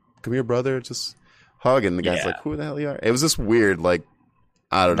 "Yo, come here, brother, just hug," and the guy's Yeah. like, "Who the hell you are?" It was just weird. Like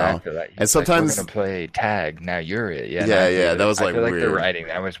I don't know. After that, he's And like, sometimes- we're gonna play tag. Now you're it. Yeah, Yeah, now yeah, you're that it. was, I like, feel like the weird. writing.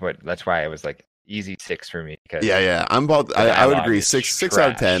 That's why it was like easy 6 for me. Because Yeah. I'm about. The I would dialogue agree. is 6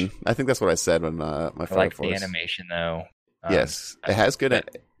 out of trash. 10. I think that's what I said when my I Fire like Force. the animation though. Yes, it has good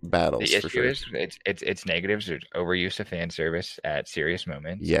but battles. The for issue sure. is it's negatives. There's overuse of fan service at serious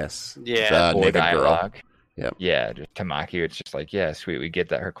moments. Yes. Yeah. The Poor naked girl. dialogue. Yep. Yeah, just Tamaki. It's just like, yeah, sweet. We get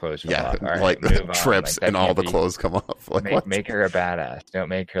that her clothes fall Yeah, off. All right, like move on. trips Like, that and all can't the be- clothes come off. Like what? Make her a badass. Don't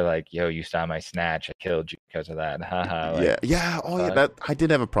make her like, yo, you saw my snatch. I killed you because of that. Haha. Like, yeah. Oh yeah. fuck. That I did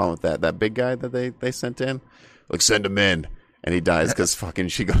have a problem with that. That big guy that they sent in, like send him in, and he dies because fucking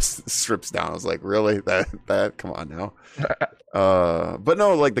she goes strips down. I was like, really? That come on now. But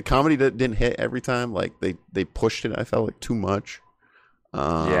no, like the comedy that didn't hit every time. Like they pushed it. I felt like too much.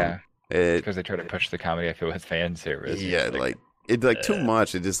 Yeah, it because they try to push the comedy. I feel with fan service. yeah, like it like too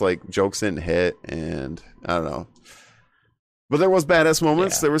much. It just like jokes didn't hit, and I don't know. But there was badass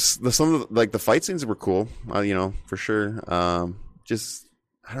moments. Yeah. There was some of the, like the fight scenes were cool. You know, for sure. Just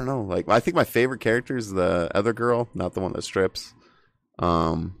I don't know. Like I think my favorite character is the other girl, not the one that strips.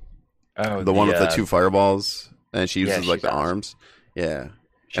 The one with the two fireballs, and she uses like she's the awesome. arms. Yeah,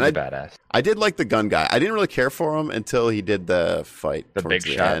 She's a badass. I did like the gun guy. I didn't really care for him until he did the fight. The towards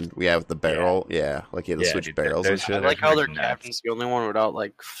big the shot? end. Yeah, with the barrel. Yeah, like he had to Yeah, switch dude, barrels and there's- I shit. like how their nuts. captain's the only one without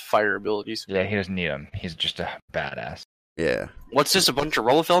like fire abilities. Yeah, he doesn't need him. He's just a badass. Yeah, What's this? A bunch of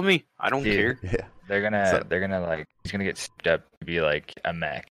roller film me? I don't Dude. care. yeah, They're So- gonna like he's gonna get stepped up to be like a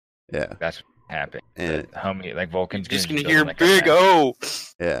mech. yeah, That's what happened. and The homie like Vulcan's Just gonna gonna build hear him like a big mech. O.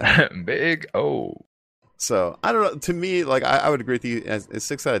 yeah. Big O. So I don't know. To me, like I would agree with you. As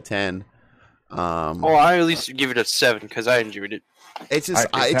 6 out of 10. Oh, I at least give it a 7 because I enjoyed it. It's just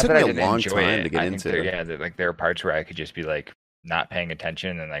It's it not took that me I a didn't long enjoy time it. to get I think into. like there are parts where I could just be like not paying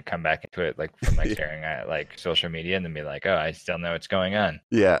attention and like come back into it like from like Yeah. staring at like social media and then be like, oh, I still know what's going on.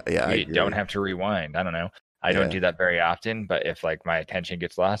 Yeah, yeah. I You agree. don't have to rewind. I don't know. I don't Yeah. do that very often, but if like my attention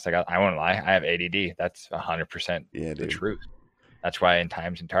gets lost, like I won't lie, I have ADD. That's 100% Yeah, the dude. truth. That's why in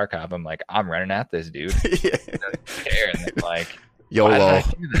times in Tarkov, I'm like, I'm running at this dude. Yeah. Care. And then like, why did YOLO. I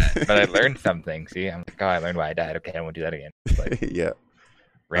do that? But I learned something. See, I'm like, oh, I learned why I died. Okay, I won't do that again. Like, Yeah.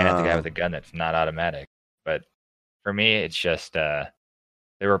 ran at the guy with a gun that's not automatic. But for me, it's just there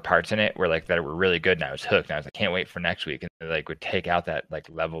were parts in it where like that were really good, and I was hooked. And I was like, can't wait for next week, and they, like would take out that like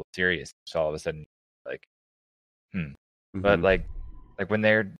level of serious. So all of a sudden, like, but Mhm. like when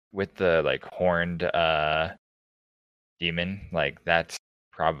they're with the like horned demon, like that's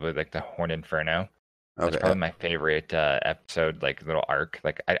probably like the Horned Inferno. That's Okay. probably my favorite episode, like little arc.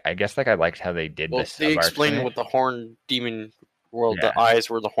 Like I guess like I liked how they did Well, this. they explained what the horn demon world, Yeah. the eyes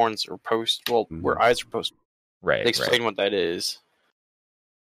where the horns are post. Well, where eyes are post. right, They explain what that is.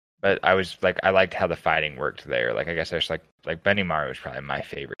 But I was like, I liked how the fighting worked there. Like I guess I was like Benimaru was probably my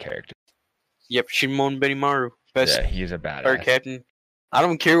favorite character. Yep, Shinmon Benimaru, best Yeah, he's a fire badass. captain. I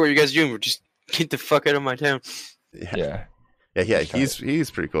don't care what you guys are doing, but just get the fuck out of my town. Yeah. Yeah, Yeah, He's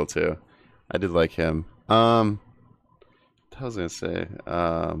he's pretty cool too. I did like him. What I was gonna say.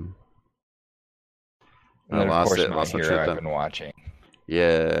 I and then of lost course it. My Lost my Hero truth I've then. been watching.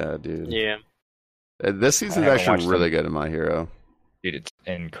 Yeah, dude. Yeah, This season's haven't actually watched really them. good in My Hero. Dude, it's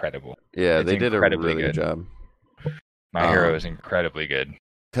incredible. Yeah, It's they did a incredibly really good good. job. My Hero Um, is incredibly good.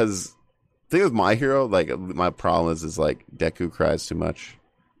 Because the thing with My Hero, like my problem is like Deku cries too much.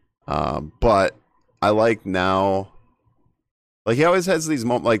 But I like now, like he always has these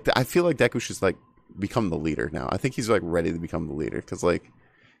moments. Like I feel like Deku should like become the leader now. I think he's like ready to become the leader because like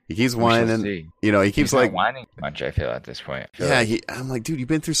he keeps We shall whining. see. You know, he keeps He's not like whining much. I feel at this point. I feel yeah. like- I'm like, dude, you've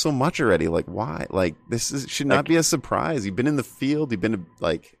been through so much already. Like, why? Like, should not Like- be a surprise. You've been in the field. You've been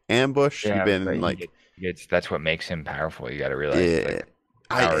like ambushed. yeah, You've been but like, that's what makes him powerful. You got to realize. yeah. Like,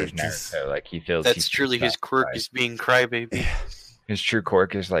 I power is just- Naruto. Like he feels that's he's truly his not quirk right. is being crybaby. His true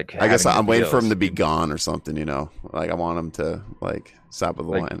quirk is like. I guess having I'm waiting for him feels. to be gone or something, you know. Like I want him to like stop with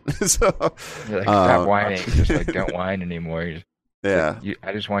the Like- wine. So You're like, stop Um, whining. Just like don't whine anymore. You're just- yeah,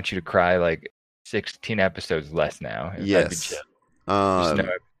 I just want you to cry like 16 episodes less now. That'd be yes. chill. Just no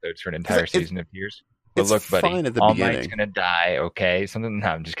episodes for an entire it- season appears. But it's look, buddy, fine at the All Might's beginning. gonna die. Okay, something. No,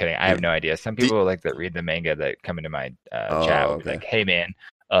 I'm just kidding. I have Yeah. no idea. Some Do- people like that read the manga that come into my Oh, chat will be okay. like, "Hey, man,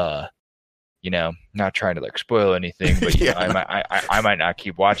 not trying to like spoil anything, but you know, I might not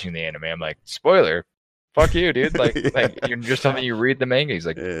keep watching the anime." I'm like, "Spoiler, fuck you, dude!" Like, Yeah. like you're just telling me you read the manga. He's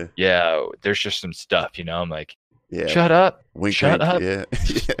like, Yeah, "Yeah, there's just some stuff," you know. I'm like, yeah. "Shut up, Wink, shut wink. up. Yeah,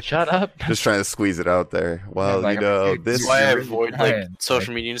 Yeah. shut up." Just trying to squeeze it out there. Well, like, you know, dude, this That's why I you're really avoid like trying,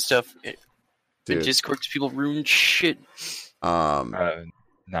 social like- media and stuff. In dude. Discord, 'cause people ruin shit.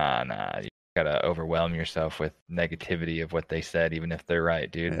 Nah. You gotta overwhelm yourself with negativity of what they said, even if they're right,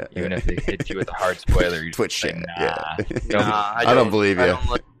 dude. Yeah. Even if they hit you with a hard spoiler, you Twitch say, chat. nah. Yeah. Don't- Nah, I don't believe I you. don't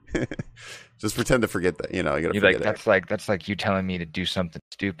like- Just pretend to forget that. You know, you gotta You're like, forget that's like you telling me to do something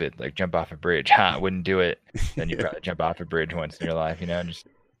stupid, like jump off a bridge. Ha, I wouldn't do it. Then you Yeah. probably jump off a bridge once in your life, you know, just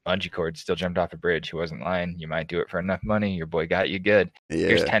bungee cord, still jumped off a bridge. He wasn't lying. You might do it for enough money. Your boy got you good. it.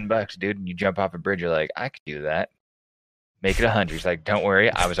 Here's Yeah. $10, dude. And you jump off a bridge. You're like, I could do that. Make it 100. He's like, don't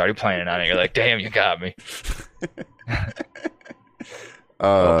worry. I was already planning on it. You're like, damn, you got me.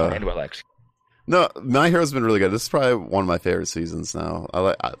 Well planned, well executed. No, My Hero's been really good. This is probably one of my favorite seasons now. I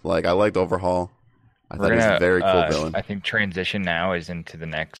liked Overhaul. I thought he was a very cool villain. I think transition now is into the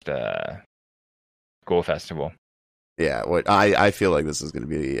next school festival. Yeah, what I feel like this is going to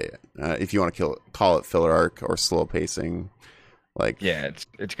be, if you want to call it filler arc or slow pacing, like yeah,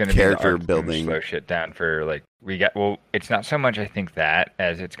 it's going to character be building, slow shit down for like it's not so much I think that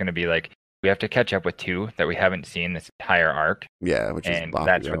as it's going to be like we have to catch up with 2 that we haven't seen this entire arc. Yeah, which and is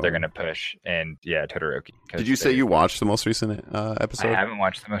that's what they're going to push. And yeah, Todoroki. Did you say you watched the most recent episode? I haven't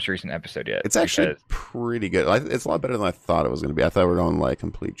watched the most recent episode yet. It's actually pretty good. It's a lot better than I thought it was going to be. I thought we were going like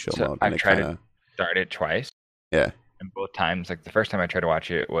complete chill mode. I've tried to start it twice. Yeah. And both times, like the first time I tried to watch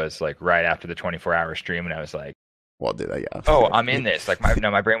it was like right after the 24-hour stream, and I was like, well, did I? Yeah. Oh, I'm in this. Like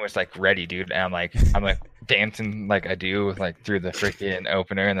my brain was like ready, dude. And I'm like dancing like I do like through the freaking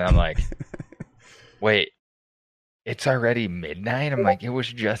opener, and then I'm like, wait, it's already midnight. I'm like, it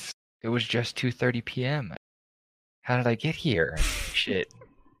was just 2:30 p.m. How did I get here? Shit,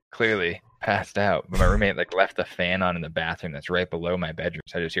 clearly passed out. But my roommate like left the fan on in the bathroom that's right below my bedroom,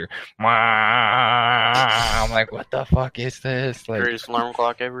 so I just hear, I'm like, what the fuck is this? Like, greatest alarm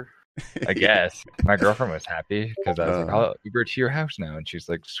clock ever. I guess. My girlfriend was happy because I was like, I'll Uber to your house now. And she's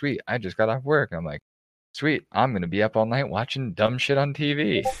like, sweet, I just got off work. And I'm like, sweet, I'm going to be up all night watching dumb shit on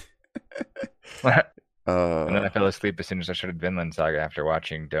TV. And then I fell asleep as soon as I started Vinland Saga after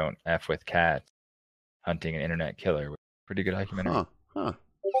watching Don't F with Cats, Hunting an Internet Killer. Pretty good documentary. Huh.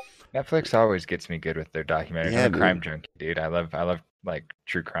 Netflix always gets me good with their documentaries. Yeah, I'm a crime junkie, dude. I love like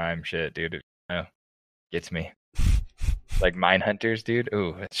true crime shit, dude. It gets me. Like Mindhunters, dude.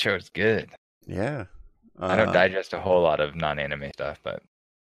 Ooh, that show's good. Yeah. I don't digest a whole lot of non-anime stuff, but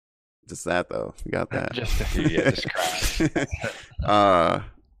just that though. You got that. Just a few, yeah, just crime.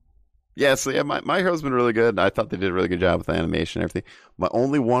 Yeah, so yeah, My Hero's been really good. I thought they did a really good job with the animation and everything. My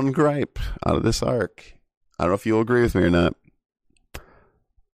only one gripe out of this arc, I don't know if you'll agree with me or not,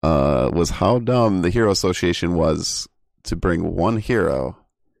 was how dumb the Hero Association was to bring one hero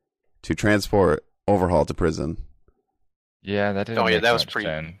to transport Overhaul to prison. Yeah, that didn't. That was pretty.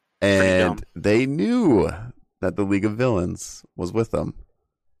 And pretty dumb. they knew that the League of Villains was with them.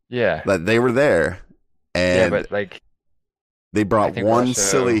 Yeah, that they were there, and yeah, but like they brought one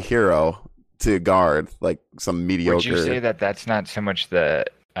silly hero to guard like some mediocre. Would you say that that's not so much the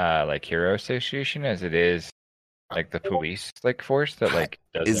like Hero Association as it is like the police like force that like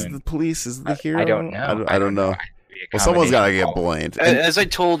doesn't... Is the police is the hero? I don't know. I don't know. Well, someone's got to get blamed. As I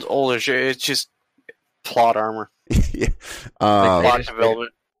told Olish, it's just plot armor. Yeah. Plot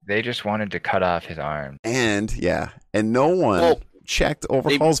development. They just wanted to cut off his arm. And no one checked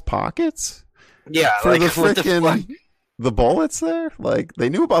Overhaul's pockets. Yeah, for like the freaking the bullets there. Like they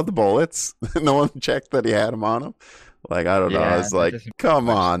knew about the bullets. No one checked that he had them on him. Like I don't know. I was like, come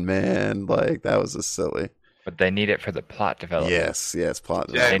on, man. Like that was just silly. But they need it for the plot development. Yes, plot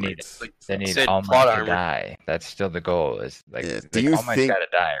development. They need All Might to die. That's still the goal. Is like, All Might's got to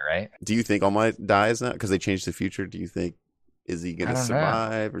die, right? Do you think All Might dies now because they changed the future? Do you think is he gonna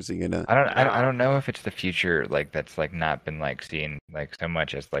survive or is he gonna? I don't know if it's the future like that's like not been like seen like so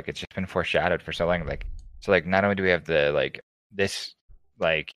much as like it's just been foreshadowed for so long. Like so like not only do we have the like this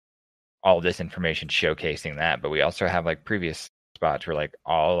like all this information showcasing that, but we also have like previous spots where like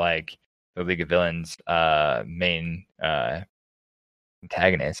all like the League of Villains main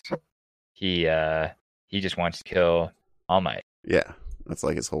antagonist, he just wants to kill All Might. Yeah, that's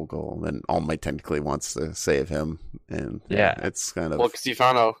like his whole goal. And All Might technically wants to save him, and it's kind of because he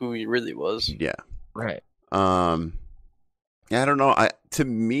found out who he really was. Yeah, right. I don't know. To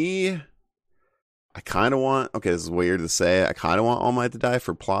me, I kind of want. Okay, this is weird to say. I kind of want All Might to die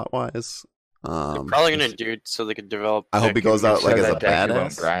for plot wise. They're probably gonna do it so they could develop. I hope he goes out like as a badass.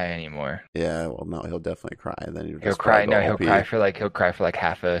 Won't cry anymore. Yeah, well, no, he'll definitely cry. And then he'll cry. No, he'll cry for like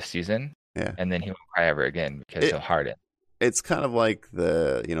half a season. Yeah, and then he won't cry ever again because he'll harden. It's kind of like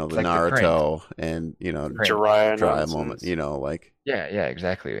the the like Naruto and Jiraiya moment. Yeah,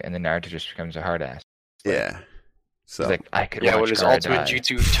 exactly. And then Naruto just becomes a hard ass. Yeah. So like I could. Yeah, what is ultimate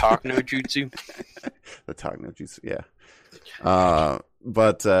jutsu? Talk no jutsu. The talk no jutsu. Yeah.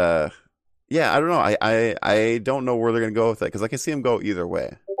 But yeah, I don't know. I don't know where they're gonna go with it because I can see him go either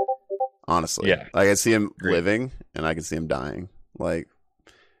way. Honestly, yeah. I can see him living and I can see him dying. Like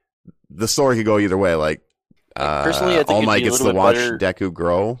the story could go either way. Like personally, I think All Might gets to watch better. Deku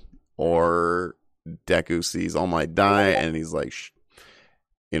grow, or Deku sees All Might die and he's like,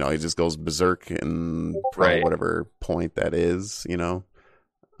 he just goes berserk and whatever point that is. That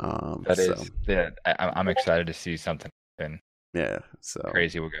is. Yeah, I'm excited to see something happen. Yeah, so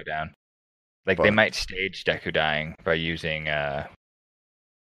crazy will go down. Like they might stage Deku dying by using the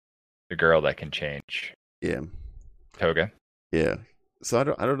girl that can change. Yeah. Toga. Yeah. So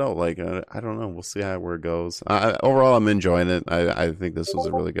I don't know. Like I don't know. We'll see where it goes. Overall, I'm enjoying it. I think this was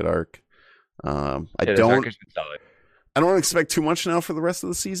a really good arc. I Yeah, this don't arc has been solid. I don't expect too much now for the rest of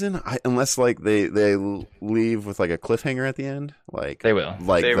the season, unless like they leave with like a cliffhanger at the end. Like They will.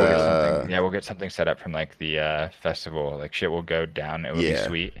 Like They will get Yeah, we'll get something set up from like the festival. Like shit will go down. It will be Yeah.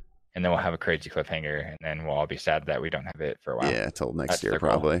 sweet, and then we'll have a crazy cliffhanger, and then we'll all be sad that we don't have it for a while. yeah, till next That's year their goal.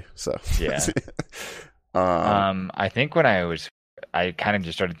 probably. So Yeah. um, I think when I kind of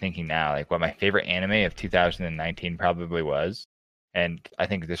just started thinking now, like what my favorite anime of 2019 probably was. And I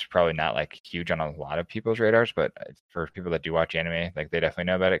think this is probably not like huge on a lot of people's radars, but for people that do watch anime, like they definitely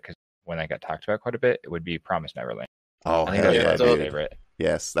know about it because when I got talked about quite a bit, it would be Promise Neverland. oh I think hell that's yeah, my dude. favorite.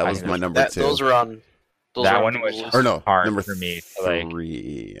 Yes, that I was think my those- number 2. Those are on. Those That are on one people's was list. or no, hard number for me to, like-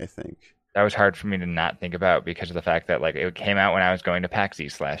 3, I think. That was hard for me to not think about because of the fact that like it came out when I was going to PAX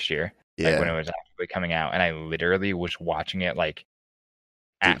East last year, like when Yeah, it was actually coming out, and I literally was watching it like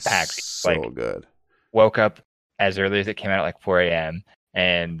at it's PAX East. so Like good. woke up as early as it came out at like 4 a.m.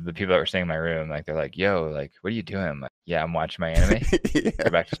 And the people that were staying in my room, like they're like, "Yo, like, what are you doing?" I'm like, "Yeah, I'm watching my anime. Yeah. Go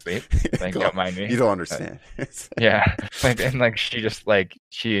back to sleep. Like, don't mind me." You don't understand. Yeah, like, and like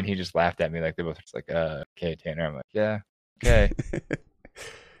she and he just laughed at me, like they both just like, okay, Tanner." I'm like, "Yeah, okay."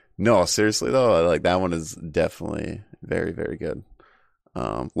 No, seriously though, like that one is definitely very, very good.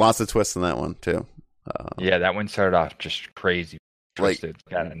 Lots of twists in that one too. Yeah, that one started off just crazy, Like, twisted,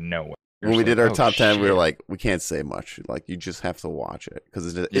 out of nowhere. when we You're did just our like, top 10, we were shit. like, we can't say much. Like, you just have to watch it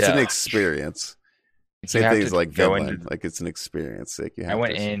because it's Yeah. an experience. You Same have thing to as like go Vinland. into- Like, it's an experience. Like, you have I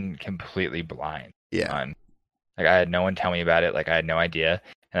went to, in completely blind. Yeah. On, like I had no one tell me about it. Like I had no idea,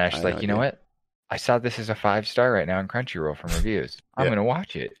 and I was I just had like, no you know idea. what? I saw this as a 5-star right now on Crunchyroll from reviews. I'm Yeah. gonna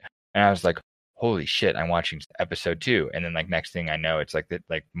watch it, and I was like, holy shit! I'm watching episode 2, and then like next thing I know, it's like the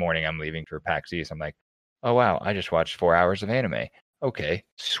morning I'm leaving for PAX East. I'm like, oh wow, I just watched 4 hours of anime. Okay,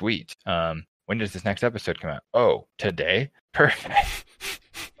 sweet. When does this next episode come out? Oh, today. Perfect.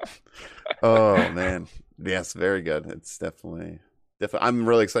 Oh man, yes, very good. It's definitely. I'm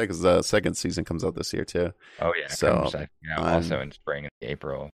really excited because the second season comes out this year too. Oh yeah. So, comes out, also in spring in the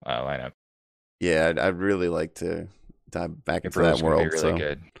April lineup. Yeah, I'd really like to dive back into April's that gonna be world. really So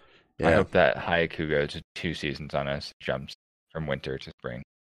good. I yeah. hope that Haiku goes to 2 seasons on us, jumps from winter to spring.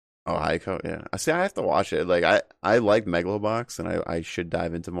 Oh, Haiku, yeah. I see. I have to watch it. Like I like Megalobox, and I should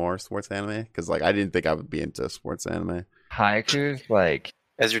dive into more sports anime because like I didn't think I would be into sports anime. Haiku's like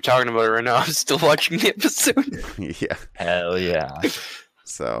As you're talking about it right now, I'm still watching the episode. Yeah. hell yeah,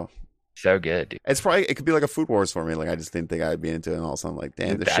 So so good. Dude. it could be like a Food Wars for me. Like I just didn't think I'd be into it, and all of a sudden I'm like,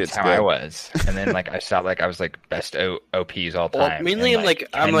 damn, this That's shit's how good. I was, and then like I saw like I was like best OPs all Well, time. mainly and, I'm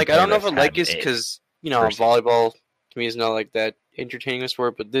like I 10 don't know if I playlists like had it it. because First- volleyball to me is not like that entertaining a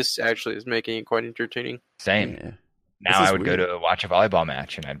sport, but this actually is making it quite entertaining. Same. Yeah. Now This is I would weird. go to watch a volleyball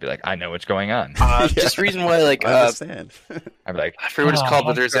match, and I'd be like, I know what's going on. Yeah. Just reason why like I understand. I'd be like, I forget what it's called,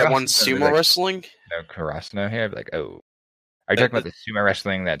 but there's that one Karasuno. They'd be sumo like, wrestling. No Karasuno here. I'd be like, oh. Are you talking about the sumo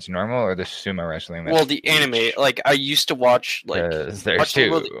wrestling that's normal or the sumo wrestling that's Well, the anime, like I used to watch like Because there's watch a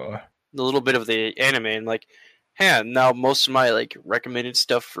two. little- the little bit of the anime and like, now most of my like recommended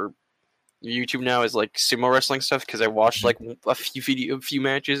stuff for YouTube now is like sumo wrestling stuff because I watched like a few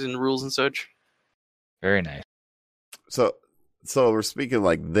matches and rules and such. Very nice. So we're speaking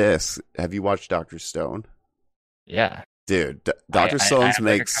like this. Have you watched Dr. Stone? Yeah. Dude, I Dr. Stone's have,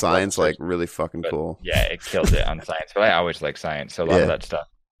 like, a makes couple science like episodes, really fucking but cool. Yeah, it killed it on science. But I always like science, so a lot Yeah. of that stuff.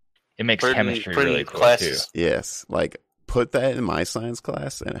 It makes Put it in- chemistry put it in really cool classes. too. Yes, like put that in my science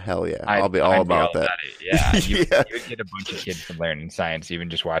class, and hell yeah, I'll be I'd all about that. it. Yeah, Yeah. you would get a bunch of kids from learning science even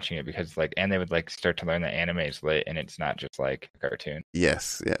just watching it because like, and they would like start to learn that anime is lit and it's not just like a cartoon.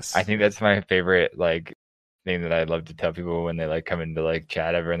 Yes. I think that's my favorite like thing that I love to tell people when they like come into like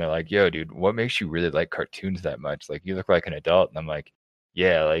chat ever and they're like, "Yo, dude, what makes you really like cartoons that much? Like, you look like an adult." And I'm like,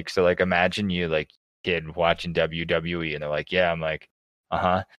 "Yeah, like so like imagine you like kid watching WWE," and they're like, "Yeah." I'm like,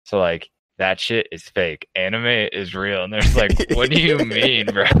 "Uh-huh." So like that shit is fake. Anime is real. And they're just like, "What do you mean,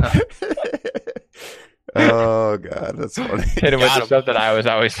 bro?" Oh god, that's funny. Hit him with Got the him. stuff that I was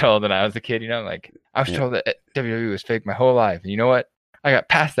always told when I was a kid. You know, like I was Yeah. told that WWE was fake my whole life. And you know what? I got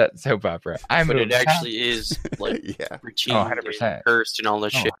past that soap opera. I'm But an it actually is like Yeah. routine, 100%. cursed, and all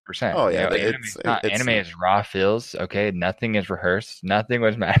that shit. 100%. Oh, yeah, You know, it's- anime's not, it's- anime is raw feels. Okay, nothing is rehearsed. Nothing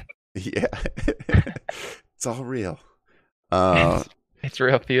was mad. Yeah. It's all real. It's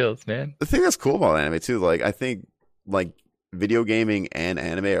real feels, man. The thing that's cool about anime too, like I think like video gaming and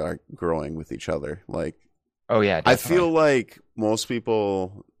anime are growing with each other. Like Oh yeah, I definitely. feel like most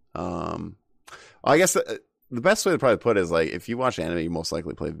people I guess the best way to probably put it is like if you watch anime, you most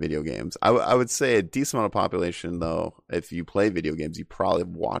likely play video games. I would say a decent amount of population though, if you play video games, you probably have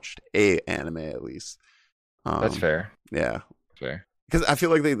watched a anime at least. That's fair. Yeah, Fair. because I feel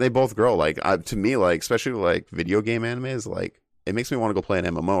like they both grow. Like to me, like especially like video game animes, like it makes me want to go play an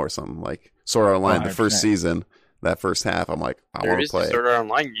MMO or something. Like Sword Art Online, the 100%. first season, that first half, I'm like, I There want to is a play. Sword Art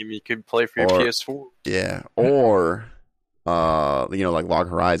Online game you could play for your Or- PS4. Yeah, or like Log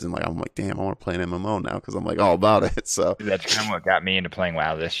Horizon. Like I'm like, damn, I want to play an MMO now because I'm like all about it. So That's kind of what got me into playing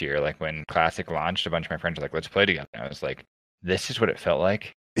WoW this year. Like when Classic launched, a bunch of my friends were like, "Let's play together." And I was like, "This is what it felt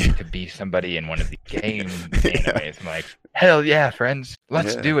like to be somebody in one of the game animes." I'm like, "Hell yeah, friends,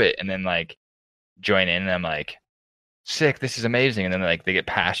 let's Yeah. do it!" And then like join in, and I'm like, "Sick, this is amazing!" And then like they get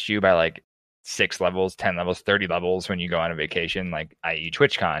past you by like 6 levels, 10 levels, 30 levels when you go on a vacation, like i.e.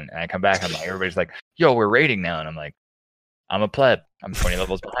 TwitchCon, and I come back, I'm like, everybody's like, "Yo, we're raiding now," and I'm like, "I'm a pleb. I'm 20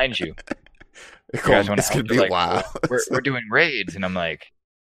 levels behind you. You guys wanna it's gonna help?" be They're like, wow. We're doing raids," and I'm like,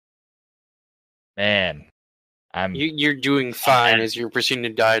 man, I'm You're doing fine as you're proceeding to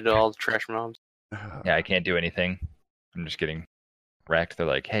die to all the trash mobs. yeah, I can't do anything. I'm just getting wrecked. They're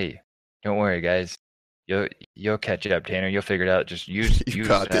like, "Hey, don't worry, guys. You'll catch up, Tanner. You'll figure it out. Just use You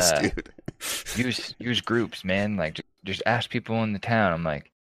got this, dude. use groups, man. Like just ask people in the town." I'm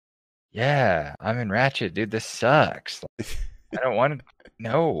like, "Yeah, I'm in Ratchet, dude. This sucks. I don't want to.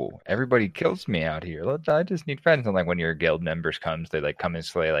 No, everybody kills me out here. I just need friends." And like when your guild members comes, they like come and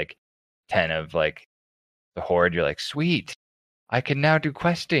slay like 10 of like the horde. You're like, "Sweet, I can now do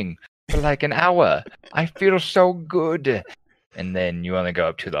questing for like an hour. I feel so good." And then you only go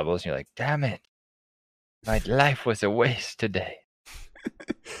up 2 levels, and you're like, "Damn it, my life was a waste today."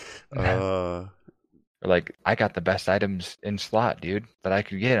 Uh, Or like, "I got the best items in slot, dude, that I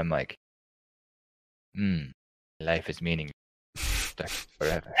could get." I'm like, life is meaningless.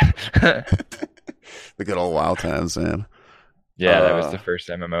 Forever. the good old WoW times, man. Yeah, that was Uh, the first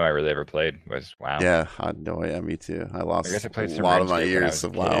MMO I really ever played. Was WoW. Yeah, I know. Yeah, me too. I lost I guess I played a some lot of my RuneScape when I years was a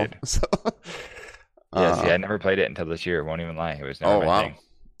of WoW. kid. So, Yeah, see, I never played it until this year. Won't even lie, it was never oh my wow, thing.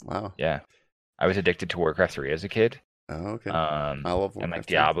 wow. Yeah, I was addicted to Warcraft 3 as a kid. Oh, okay. I love and like Warcraft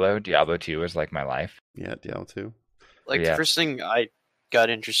too. Diablo 2 was like my life. Yeah, Diablo 2. Like Yeah. the first thing I got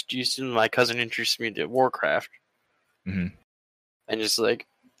introduced to, my cousin introduced me to Warcraft, Mhm. and just like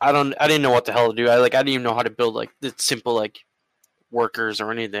I didn't know what the hell to do. I didn't even know how to build like the simple like workers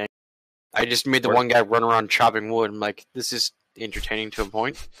or anything. I just made the Work- one guy run around chopping wood. I'm like, this is entertaining to a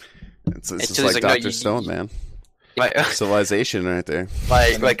point. It's just Until like he's like, no, Dr. Stone, man. My Civilization right there.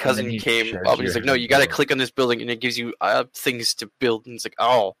 my then cousin he came showed up and you he's like, how no, to you got to build. click on this building and it gives you things to build. And it's like,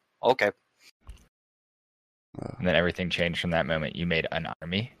 oh, okay. And then everything changed from that moment. You made an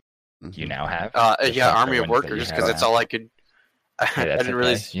army. Mhm. You now have. Just Yeah, like the army of ones that you workers had because that's now. all I could. I Yeah, that's didn't okay.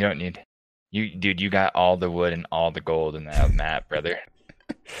 realize. You don't need. You got all the wood and all the gold in that map, brother.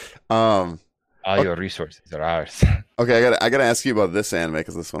 Um. All Okay. your resources are ours. Okay, I gotta ask you about this anime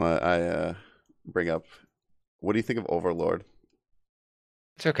because this one I bring up. What do you think of Overlord?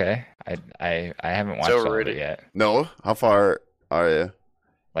 It's okay. I haven't watched It's all of it overrated. yet. No, how far are you?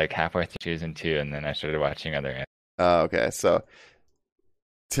 Like halfway through season 2, and then I started watching other anime. Okay, so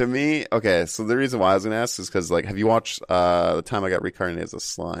to me, okay, so the reason why I was gonna ask is because like, have you watched the time I got reincarnated as a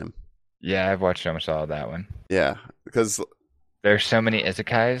slime? Yeah, I've watched almost all of that one. Yeah, because There's so many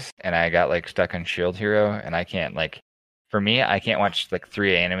isekais, and I got like stuck on Shield Hero, and I can't like. For me, I can't watch like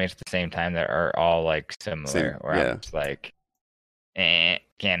 3 animes at the same time that are all like similar. Same, Or yeah. I'm just like,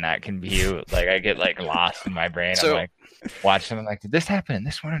 cannot compute. Like I get like lost in my brain. So- I'm like, watch them. I'm like, did this happen in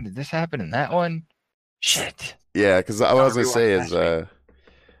this one? Or did this happen in that one? Shit. yeah, because what I was Gotta gonna say rewatch is last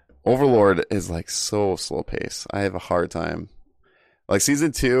Overlord is like so slow pace. I have a hard time. Like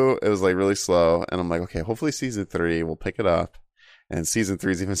season 2, it was like really slow, and I'm like, okay, hopefully season 3 will pick it up. And season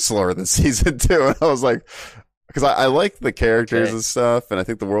 3 is even slower than season 2. And I was like, because I like the characters Okay. and stuff, and I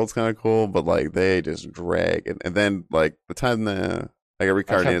think the world's kind of cool, but like they just drag. And then like the time I got That's how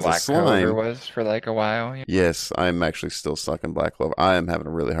reincarnated as a Black Clover slime. was for like a while. Yes, I'm actually still stuck in Black Clover. I am having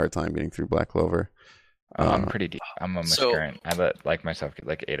a really hard time getting through Black Clover. I'm pretty deep. I'm almost So- current. I let like myself get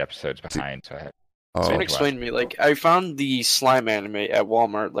like 8 episodes behind, so I have. Oh, Someone wow. explained to me, like, I found the slime anime at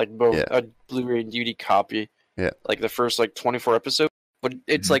Walmart, like, both Yeah. a Blu-ray and DVD copy. Yeah. Like, the first, like, 24 episodes. But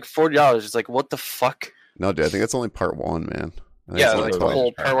it's, Mhm. like, $40. It's like, what the fuck? no, dude, I think that's only part 1, man. I think Yeah, it's only like, the totally.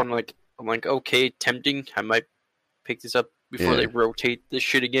 whole part one, like, I'm like, okay, tempting. I might pick this up before Yeah. they rotate this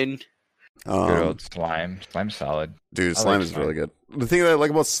shit again. Good old Slime. Slime's solid. Dude, I like Slime is Slime. really good. The thing that I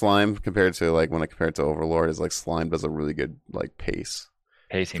like about Slime compared to like when I compare it to Overlord is like Slime does a really good like pace.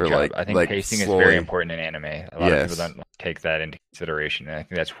 Pacing For, job. like- I think like, pacing is slowly- very important in anime. A lot of Yes. people don't take that into consideration, and I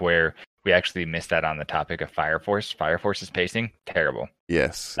think that's where we actually missed that on the topic of Fire Force. Fire Force's pacing, terrible.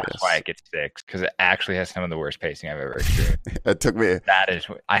 Yes. That's yes. why it gets 6, because it actually has some of the worst pacing I've ever experienced. It took me. That is,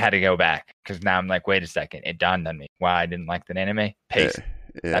 I had to go back because now I'm like, wait a second, it dawned on me why I didn't like the anime pacing.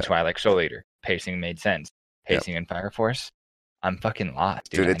 Yeah. That's why I like Soul Eater. Pacing made sense. Pacing in Fire Force, I'm fucking lost,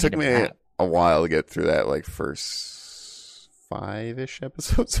 dude. Dude, it took me a while to get through that like first 5-ish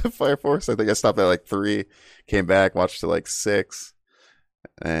episodes of Fire Force. I think I stopped at like 3, came back, watched to like 6,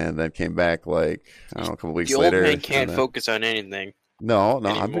 and then came back like I don't know, a couple weeks later. The old man can't focus on anything. No,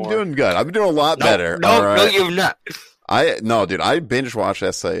 anymore. I've been doing good. I've been doing a lot better. No, you've not. No, dude, I binge watched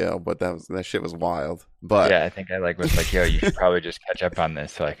SAO, but that shit was wild. But yeah, I think I was like, yo, you should probably just catch up on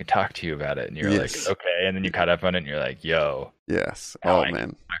this so I can talk to you about it. And you're like, okay, and then you caught up on it, and you're like, yo, yes, oh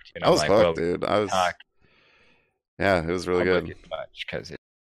man, I was hooked, dude. Yeah, it was really good. Much because it's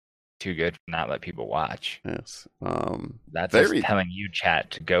too good to not let people watch. Yes, that's just telling you,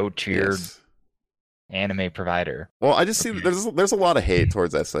 chat, to go to your anime provider. Well, I just see there's a lot of hate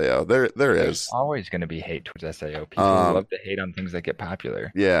towards SAO. There's is always going to be hate towards SAO. People love to hate on things that get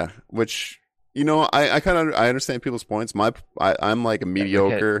popular. Yeah, which I kind of understand people's points. I'm like a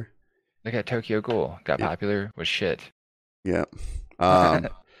mediocre. Look at Tokyo Ghoul. Got popular, was shit. Yeah,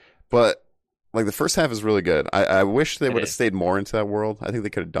 but like the first half is really good. I wish they would have stayed more into that world. I think they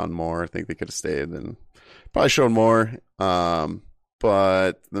could have done more. I think they could have stayed and probably shown more.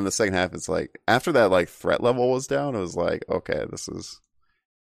 But then the second half, it's like after that, like threat level was down. It was like, okay, this is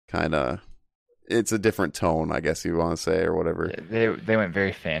kind of it's a different tone, I guess you want to say, or whatever. They went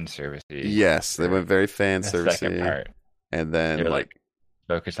very fan servicey. Yes, they went very fan servicey. Second part, and then they're like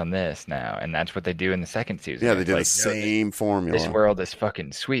focus on this now, and that's what they do in the second season. Yeah, they do the same formula. This world is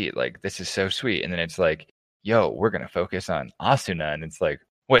fucking sweet. Like this is so sweet, and then it's like, yo, we're gonna focus on Asuna, and it's like,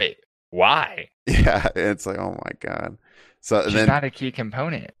 wait, why? Yeah, it's like, oh my god. So she's not a key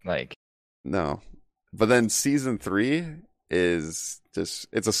component. Like, no, but then season 3 is just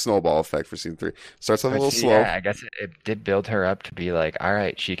it's a snowball effect for season 3. Starts off a little slow. Yeah, I guess it did build her up to be like, all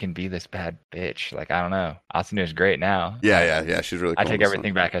right, she can be this bad bitch. Like, I don't know. Asuna is great now. Yeah. She's really cool. I take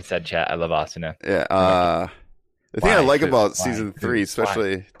everything back I said, chat. I love Asuna. Yeah. The thing I like about season 3,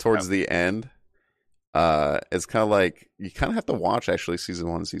 especially towards the end, is kind of like you kind of have to watch actually season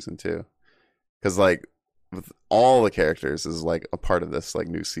 1 and season 2, because like with all the characters is like a part of this like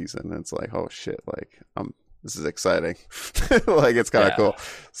new season. And it's like, oh shit, like this is exciting. Like it's kind of cool.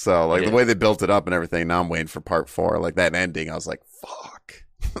 So like the way they built it up and everything. Now I'm waiting for part 4. Like that ending, I was like, fuck.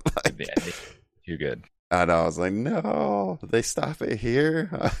 Like, the ending, too good. I know. I was like, no, they stop it here.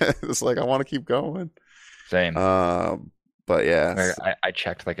 It's like I want to keep going. Same. But yeah, I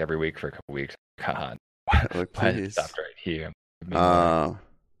checked like every week for a couple weeks. God, like, why did it stop right here?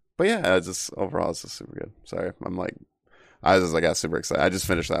 But yeah, just overall, it's just super good. Sorry, I got super excited. I just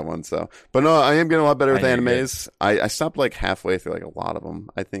finished that one, so. But no, I am getting a lot better with animes. I stopped like halfway through like a lot of them.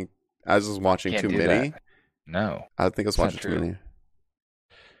 I think I was just watching too many. That. No, I think I was watching too many.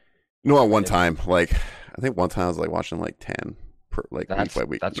 No, at one time, like I think one time I was like watching like 10 per, like week by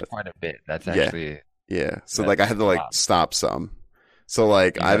week. That's quite a bit. That's actually So like I had to like stop some. So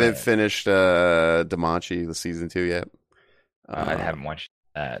like I haven't finished Damachi the season 2 yet. I haven't watched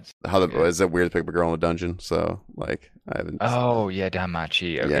that. Is that weird to pick up a girl in a dungeon? So like I haven't. Oh yeah,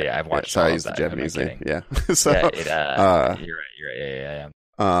 Damachi. Okay, I've watched. Sorry, I used the Japanese name. Yeah. So you're right.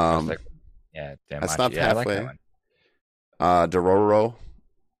 Yeah. I stopped halfway. I like that one. Dororo,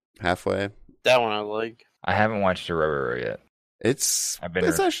 halfway. That one I like. I haven't watched Dororo yet. It's not bad.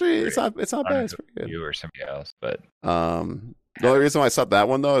 It's pretty good. You or somebody else, but the only reason why I stopped that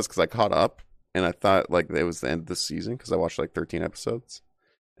one though is because I caught up and I thought like it was the end of the season because I watched like 13 episodes.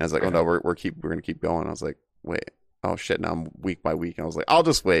 And I was like, oh no, we're gonna keep going. I was like, wait, oh shit, now I'm week by week. And I was like, I'll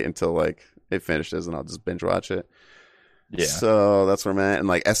just wait until like it finishes and I'll just binge watch it. Yeah. So that's where I'm at. And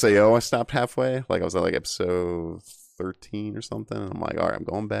like SAO, I stopped halfway. Like I was at like episode 13 or something. And I'm like, all right, I'm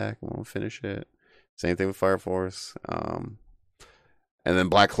going back. I'm gonna finish it. Same thing with Fire Force. And then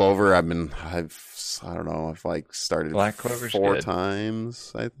Black Clover, I don't know, I've like started Black Clover's 4 good.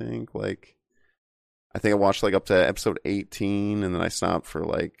 times, I think. Like I think I watched like up to episode 18 and then I stopped for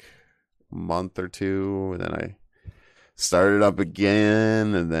like a month or 2 and then I started up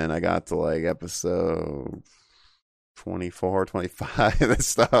again and then I got to like episode 24, 25 and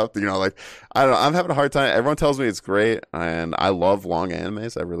stuff. You know, like I don't know, I'm having a hard time. Everyone tells me it's great and I love long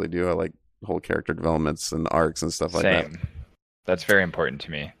animes. I really do. I like whole character developments and arcs and stuff like that. That's very important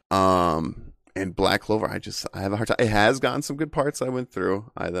to me. And Black Clover, I have a hard time. It has gotten some good parts I went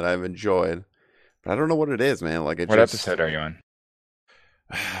through that I've enjoyed, but I don't know what it is, man. Like, what episode are you on?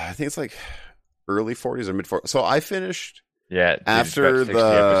 I think it's like early 40s or mid 40s. So I finished Yeah, dude, it's about After 60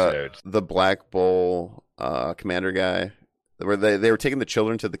 episodes. the Black Bull commander guy, where they were taking the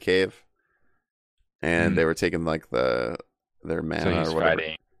children to the cave, and they were taking like their So mana he's or whatever.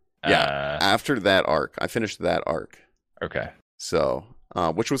 fighting. Yeah. After that arc, I finished that arc. Okay. So,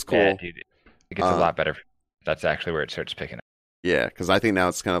 which was cool. Yeah, dude, it gets a lot better. That's actually where it starts picking up. Yeah, because I think now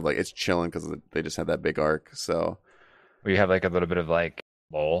it's kind of like it's chilling because they just had that big arc. So We have like a little bit of like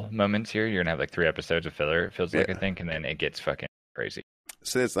lull moments here. You're gonna have like 3 episodes of filler. It feels like, I think, and then it gets fucking crazy.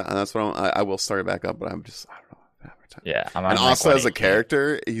 so that's what I will start it back up, but I don't know. Time. Yeah, I'm on And like also as a 118.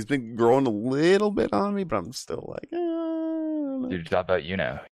 character, he's been growing a little bit on me, but I'm still like, I don't know. Dude, it's all about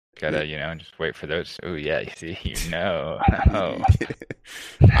gotta just wait for those. Oh yeah, you see, Oh.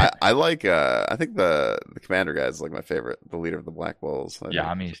 I like I think the commander guy is like my favorite, the leader of the Black Bulls.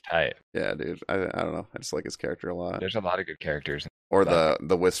 Yami's tight. Yeah, dude. I don't know. I just like his character a lot. There's a lot of good characters. Or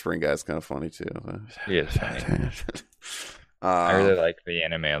the whispering guy's kind of funny too. He is funny. I really like the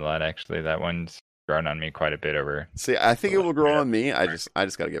anime a lot. Actually, that one's grown on me quite a bit over. See, I think it will grow on me. I just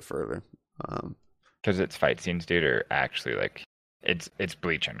got to get further. Because its fight scenes, dude, are actually like it's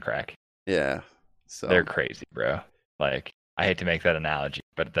Bleach on crack. Yeah. So They're crazy, bro. Like, I hate to make that analogy,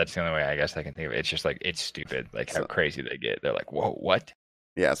 but that's the only way I guess I can think of it. It's just like it's stupid, like how crazy they get. They're like, whoa, what?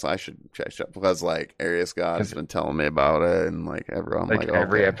 Yeah, so I should check up because like Arius God has been telling me about it, and like everyone like okay.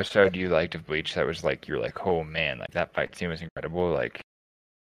 every episode you liked of Bleach that was like you're like, oh man, like that fight scene was incredible. Like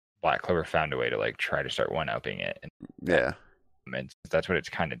Black Clover found a way to like try to start one-upping it. And yeah, that's what it's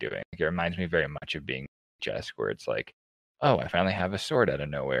kind of doing. Like, it reminds me very much of being Just, where it's like, oh, I finally have a sword out of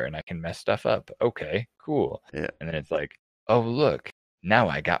nowhere and I can mess stuff up. Okay, cool. Yeah. And then it's like, oh look, now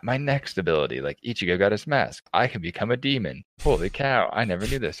I got my next ability. Like Ichigo got his mask. I can become a demon. Holy cow, I never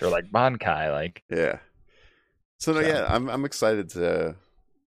knew this. Or like Bankai, like yeah. So yeah, I'm excited to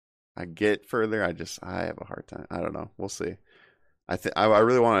get further. I have a hard time. I don't know. We'll see. I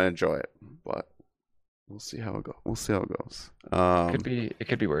really want to enjoy it, but we'll see how it goes. We'll see how it goes. It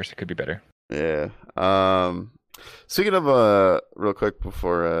could be worse. It could be better. Yeah. Speaking of real quick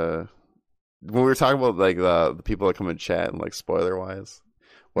before when we were talking about like the people that come in chat and like spoiler wise,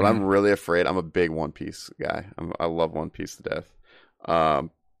 what I'm really afraid, I'm a big One Piece guy. I love One Piece to death.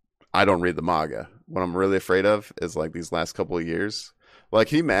 I don't read the manga. What I'm really afraid of is like these last couple of years. Like,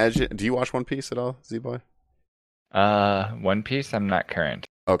 can you imagine? Do you watch One Piece at all, Z-Boy? One Piece, I'm not current.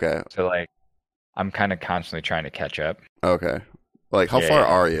 Okay. So like, I'm kind of constantly trying to catch up. Okay. Like, how far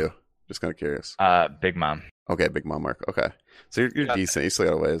are you? Just kind of curious. Big Mom. Okay, Big Mom mark. Okay. So you're decent. You still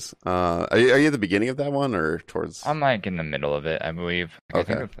got a ways. Are you at the beginning of that one or towards? I'm like in the middle of it, I believe.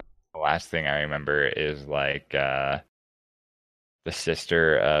 Okay. I think the last thing I remember is like the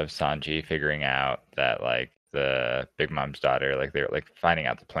sister of Sanji figuring out that like the Big Mom's daughter, like they're like finding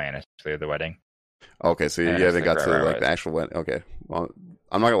out the plan essentially of the wedding. Okay, so you haven't got to like the actual wedding. Okay, well,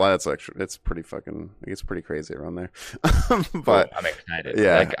 I'm not gonna lie, it's pretty fucking, it gets pretty crazy around there. But I'm excited.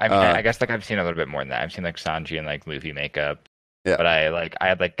 Yeah, like I mean, I guess like I've seen a little bit more than that. I've seen like Sanji and like Luffy makeup. Yeah. But I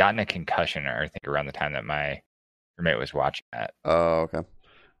had like gotten a concussion, or I think around the time that my roommate was watching that. Oh, okay.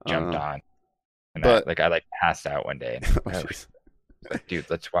 Jumped on, and I like passed out one day. And like, dude,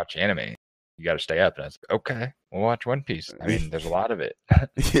 let's watch anime. You got to stay up. And I was like, okay, we'll watch One Piece. I mean, there's a lot of it.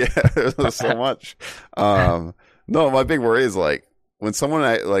 Yeah, there's so much. No, my big worry is like when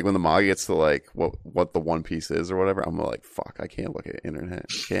when the manga gets to like what the One Piece is or whatever, I'm like, fuck, I can't look at internet.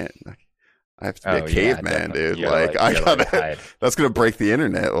 I can't. I have to be a caveman, dude. Like I gotta. That's gonna break the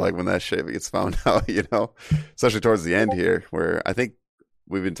internet. Like when that shit gets found out, especially towards the end here, where I think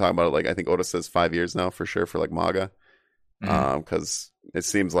we've been talking about it. Like I think Oda says 5 years now for sure for like manga. Because it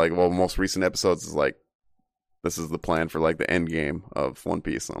seems like most recent episodes is like this is the plan for like the end game of One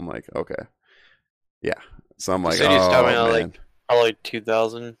Piece. So I'm like, okay, yeah. So I'm like, so he's talking about like probably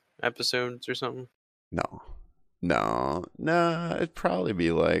 2,000 episodes or something. No, it'd probably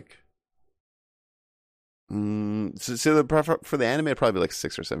be like, so for the anime, it'd probably be like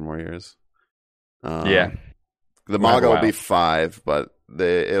 6 or 7 more years. Yeah, the manga will be 5, but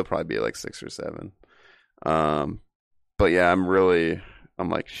it'll probably be like 6 or 7. But yeah, I'm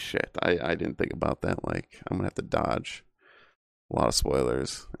like, shit, I didn't think about that. Like, I'm gonna have to dodge a lot of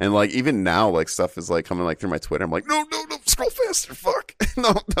spoilers. And like, even now, like, stuff is like coming like through my Twitter. I'm like, no, scroll faster, fuck.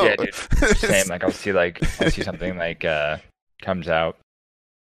 No. Yeah, dude. Same. Like, I'll see something like comes out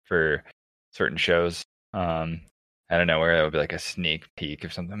for certain shows. I don't know where it would be like a sneak peek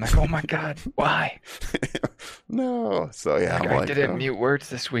of something. I'm like, oh my god, why? No. So yeah, like, I didn't mute words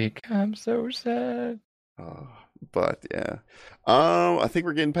this week. I'm so sad. Oh. But yeah, I think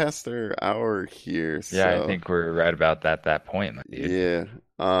we're getting past our hour here. So. Yeah, I think we're right about that point, my dude. Yeah.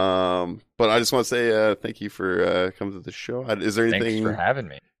 But I just want to say thank you for coming to the show. Is there Thanks anything? for having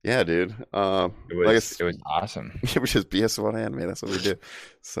me. Yeah, dude. It was awesome. We just BS about anime. That's what we do.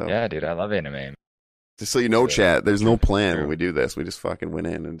 So Yeah, dude, I love anime. just so you know, Yeah. chat, there's no plan True. when we do this. We just fucking went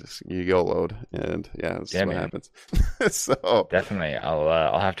in and just you go load, and yeah, that's Yeah, what man. happens. So Definitely,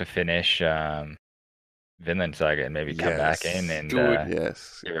 I'll have to finish Vinland Saga and maybe come back in and Do it.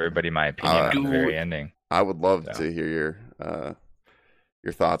 yes, give everybody my opinion on Do the very it. ending. I would love So. to hear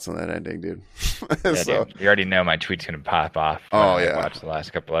your thoughts on that ending, dude. Yeah, So dude, you already know my tweet's gonna pop off. Oh, when I yeah. watch the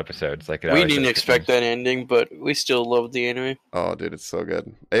last couple episodes. Like it We always didn't does, expect because- that ending, but we still love the anime. oh, dude, it's so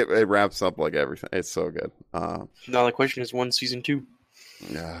good. It wraps up like everything. It's so good. Now the question is, when season 2?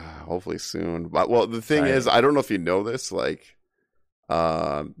 Yeah, hopefully soon. But well, the thing Right. is, I don't know if you know this. Like,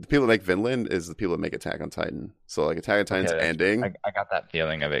 the people that make Vinland is the people that make Attack on Titan. So like Attack on Titan's that's- ending. I got that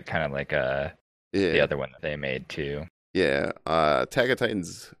feeling of it, kind of like the Yeah, other one that they made too. yeah. Attack on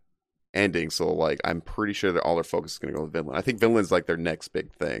Titan's ending. So like, I'm pretty sure that all their focus is going to go to Vinland. I think Vinland's like their next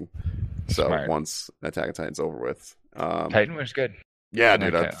big thing. So Smart. once Attack on Titan's over with, Titan was good. yeah,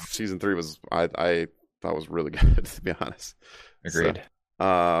 dude. Okay. Season 3 was I thought was really good, to be honest. Agreed.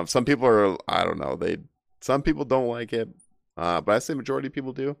 Some people are, I don't know, some people don't like it, but I say majority of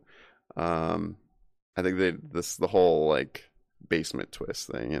people do. I think the whole like basement twist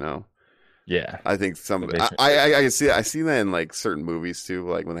thing, you know. Yeah. I think some The I basement I see that in like certain movies too,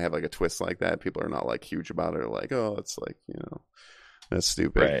 like when they have like a twist like that, people are not like huge about it, or like, oh, it's like, you know, that's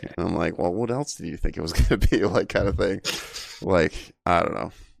stupid. Right. And I'm like, well, what else did you think it was gonna be, like, kind of thing? Like, I don't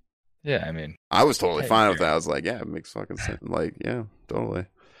know. Yeah, I mean, I was totally Hey, fine with dude. that. I was like, yeah, it makes fucking sense. Like, yeah, totally.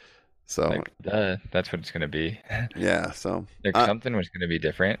 So like, that's what it's gonna be. yeah, so Like something was gonna be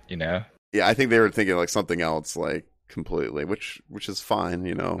different, you know. yeah, I think they were thinking like something else, like completely, which is fine,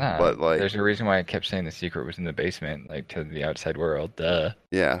 you know. Nah, but like, there's a reason why I kept saying the secret was in the basement, like to the outside world. Duh.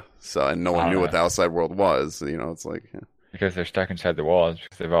 yeah. So and no one I knew don't what the outside world was. You know, it's like, yeah. Because they're stuck inside the walls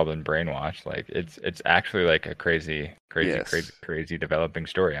because they've all been brainwashed. Like it's actually like a crazy developing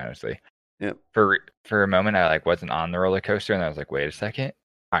story, honestly. Yep. For a moment I like wasn't on the roller coaster and I was like, wait a second.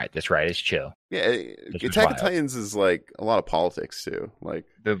 All right, this ride is chill. Yeah, Which was Attack on wild. Titans is like a lot of politics too. Like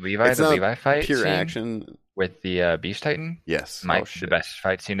The It's not Levi fight pure scene action. with the Beast Titan, Yes. the shit. best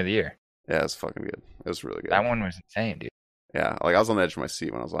fight scene of the year. Yeah, it's fucking good. It was really good. That one was insane, dude. Yeah, like I was on the edge of my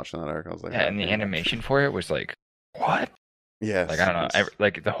seat when I was watching that arc. I was like, Yeah, oh, and the man. animation for it was like, what? Yes. Like I don't know, it's-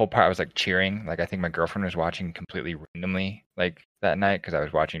 like the whole part I was like cheering. Like I think my girlfriend was watching completely randomly like that night because I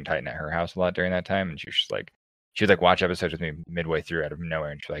was watching Titan at her house a lot during that time, and she was just like, she would like watch episodes with me midway through out of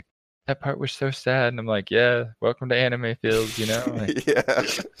nowhere, and she's like, that part was so sad, and I'm like, yeah, welcome to anime fields, you know. Like, yeah.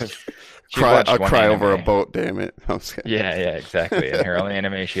 she'd watched I'll one cry over a anime. boat. Damn it. I'm just kidding. Yeah, exactly. And her only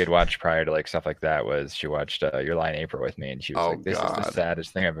anime she had watched prior to like stuff like that was she watched Your Lie in April with me, and she was Oh, like, "This is God. the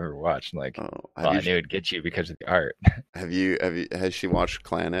saddest thing I've ever watched." I'm like, Oh, well, I have you, knew it'd get you because of the art. has she watched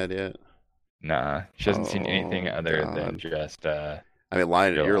Clanhead yet? Nah, she hasn't seen anything Oh, other God. than just I mean,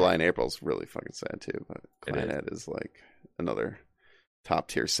 Your Your Lie Lie. in April is really fucking sad too, but It is. Clanhead is like another top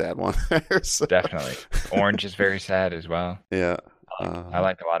tier sad one. So- definitely. Orange is very sad as well. Yeah. I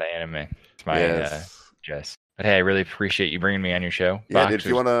like a lot of anime. It's my Yes. just. But hey, I really appreciate you bringing me on your show. Yeah, Box dude, if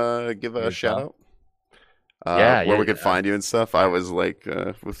you was- want to give a yourself. shout out, Yeah, where yeah, we could yeah. find you and stuff. I was like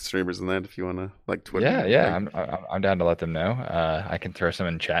with streamers and that. If you want to like Twitter, Yeah, like- I'm down to let them know. I can throw some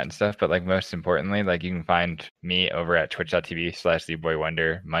in chat and stuff, but like most importantly, like you can find me over at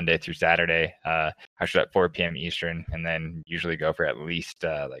twitch.tv/TheBoyWonder Monday through Saturday. I shoot at 4 p.m. Eastern, and then usually go for at least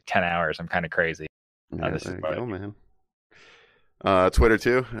like 10 hours. I'm kind of crazy. yeah, this is there you what I go, do. man. Twitter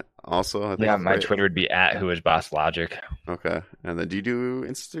too. Also, I think Yeah, it's my great. Twitter would be at whoisbosslogic. Okay, and then do you do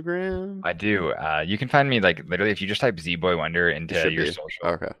Instagram? I do. You can find me like literally if you just type ZBoyWonder It into should your be. social,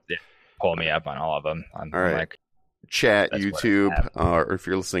 Okay. pull me up on all of them. I'm All right. like, Chat, That's what I YouTube, have. or if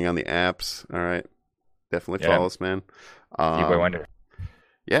you're listening on the apps. All right, definitely Yeah. follow us, man. ZBoyWonder.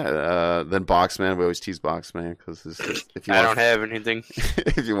 Yeah, then Boxman. We always tease Boxman because if you I want, don't have anything.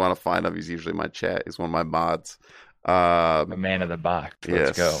 if you want to find him, he's usually my chat. He's one of my mods. The man of the box.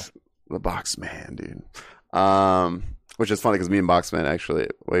 Let's go. The Boxman, dude. Which is funny because me and Boxman actually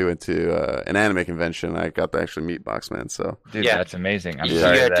we went to an anime convention. I got to actually meet Boxman. So Dude, Yeah. that's amazing. I'm You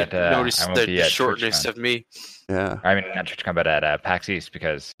sorry had that to notice I won't the be at shortness TwitchCon. of me. yeah, I mean, not TwitchCon, but at PAX East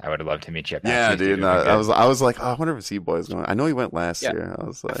because I would have loved to meet you at PAX yeah, East. dude. It No, would've been I was like, oh, I wonder if Z-Boy's going. I know he went last Yeah. year. I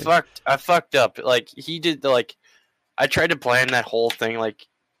was like, I fucked up. Like he did I tried to plan that whole thing like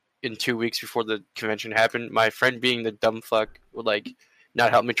in 2 weeks before the convention happened. My friend being the dumb fuck would like not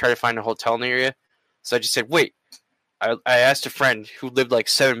help me try to find a hotel in the area. So I just said, wait. I asked a friend who lived like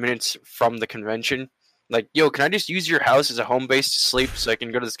 7 minutes from the convention, Like, yo, can I just use your house as a home base to sleep so I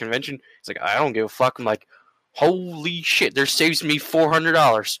can go to this convention? He's like, I don't give a fuck. I'm like, holy shit, there saves me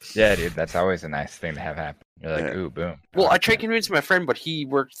 $400. Yeah, dude, that's always a nice thing to have happen. You're like, ooh, boom. Well, I like tried that. convincing my friend, but he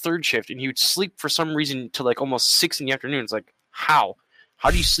worked third shift and he would sleep for some reason till like almost 6 in the afternoon. It's like, how? How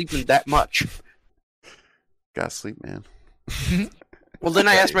do you sleep in that much? Gotta sleep, man. Well, then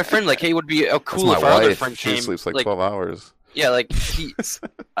I asked my friend, like, hey, would it be That's cool my if our other wife. friend She came? sleeps like 12 hours. Yeah, like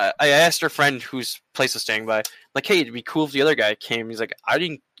I asked her friend whose place was staying by, like, hey, it'd be cool if the other guy came. He's like,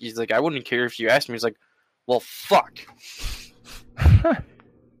 I wouldn't care if you asked me. He's like, well, fuck.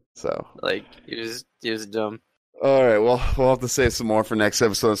 So, Like, it was dumb. all right. Well, we'll have to save some more for next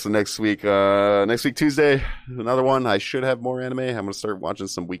episode. So next week Tuesday, another one. I should have more anime. I'm gonna start watching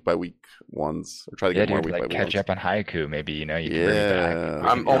some week by week ones, or try to Yeah, get more dude, week like by week. catch ones. up on Haiku. Maybe, you know, you can bring it Yeah.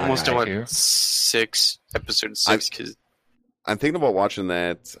 back. I'm almost done Haiku. with episode 6, because I'm thinking about watching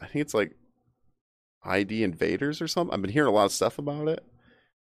that. I think it's like ID Invaders or something. I've been hearing a lot of stuff about it.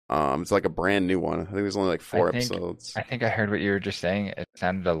 It's like a brand new one. I think there's only like 4 episodes. I think I heard what you were just saying. It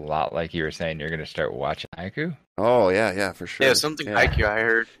sounded a lot like you were saying you're going to start watching Haiku. Oh yeah, for sure. yeah, something Yeah. IQ I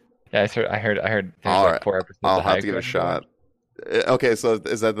heard. Yeah, I heard. There's All like right. 4 episodes. I'll of have to Haiku give it a shot. Okay, so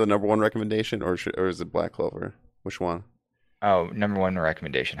is that the number one recommendation, or is it Black Clover? Which one? Oh, number 1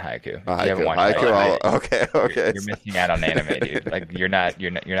 recommendation, Haiku. If you haven't Haiku. watched Haiku. Okay. You're missing out on anime, dude. Like you're not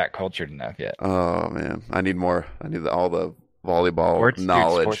cultured enough yet. Oh man, I need more. I need all the volleyball Sports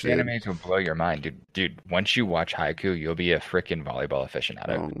knowledge. Dude. animes will blow your mind, dude. Once you watch Haiku, you'll be a freaking volleyball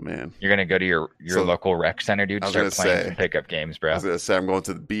aficionado. Oh man, You're gonna go to your So, local rec center, dude. I was Start gonna playing say- some pickup games, I bro. was gonna say I'm going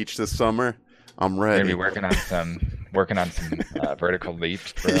to the beach this summer. I'm You're ready. gonna be working on some vertical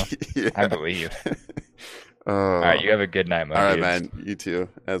leaps, bro. Yeah. I believe. Oh. All right, you have a good night, All right, Mobius. man. You too,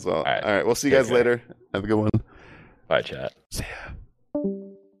 as well. All right. right. We'll see you Take guys care. later. Have a good one. Bye, chat. See ya.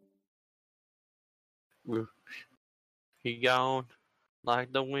 He gone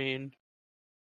like the wind.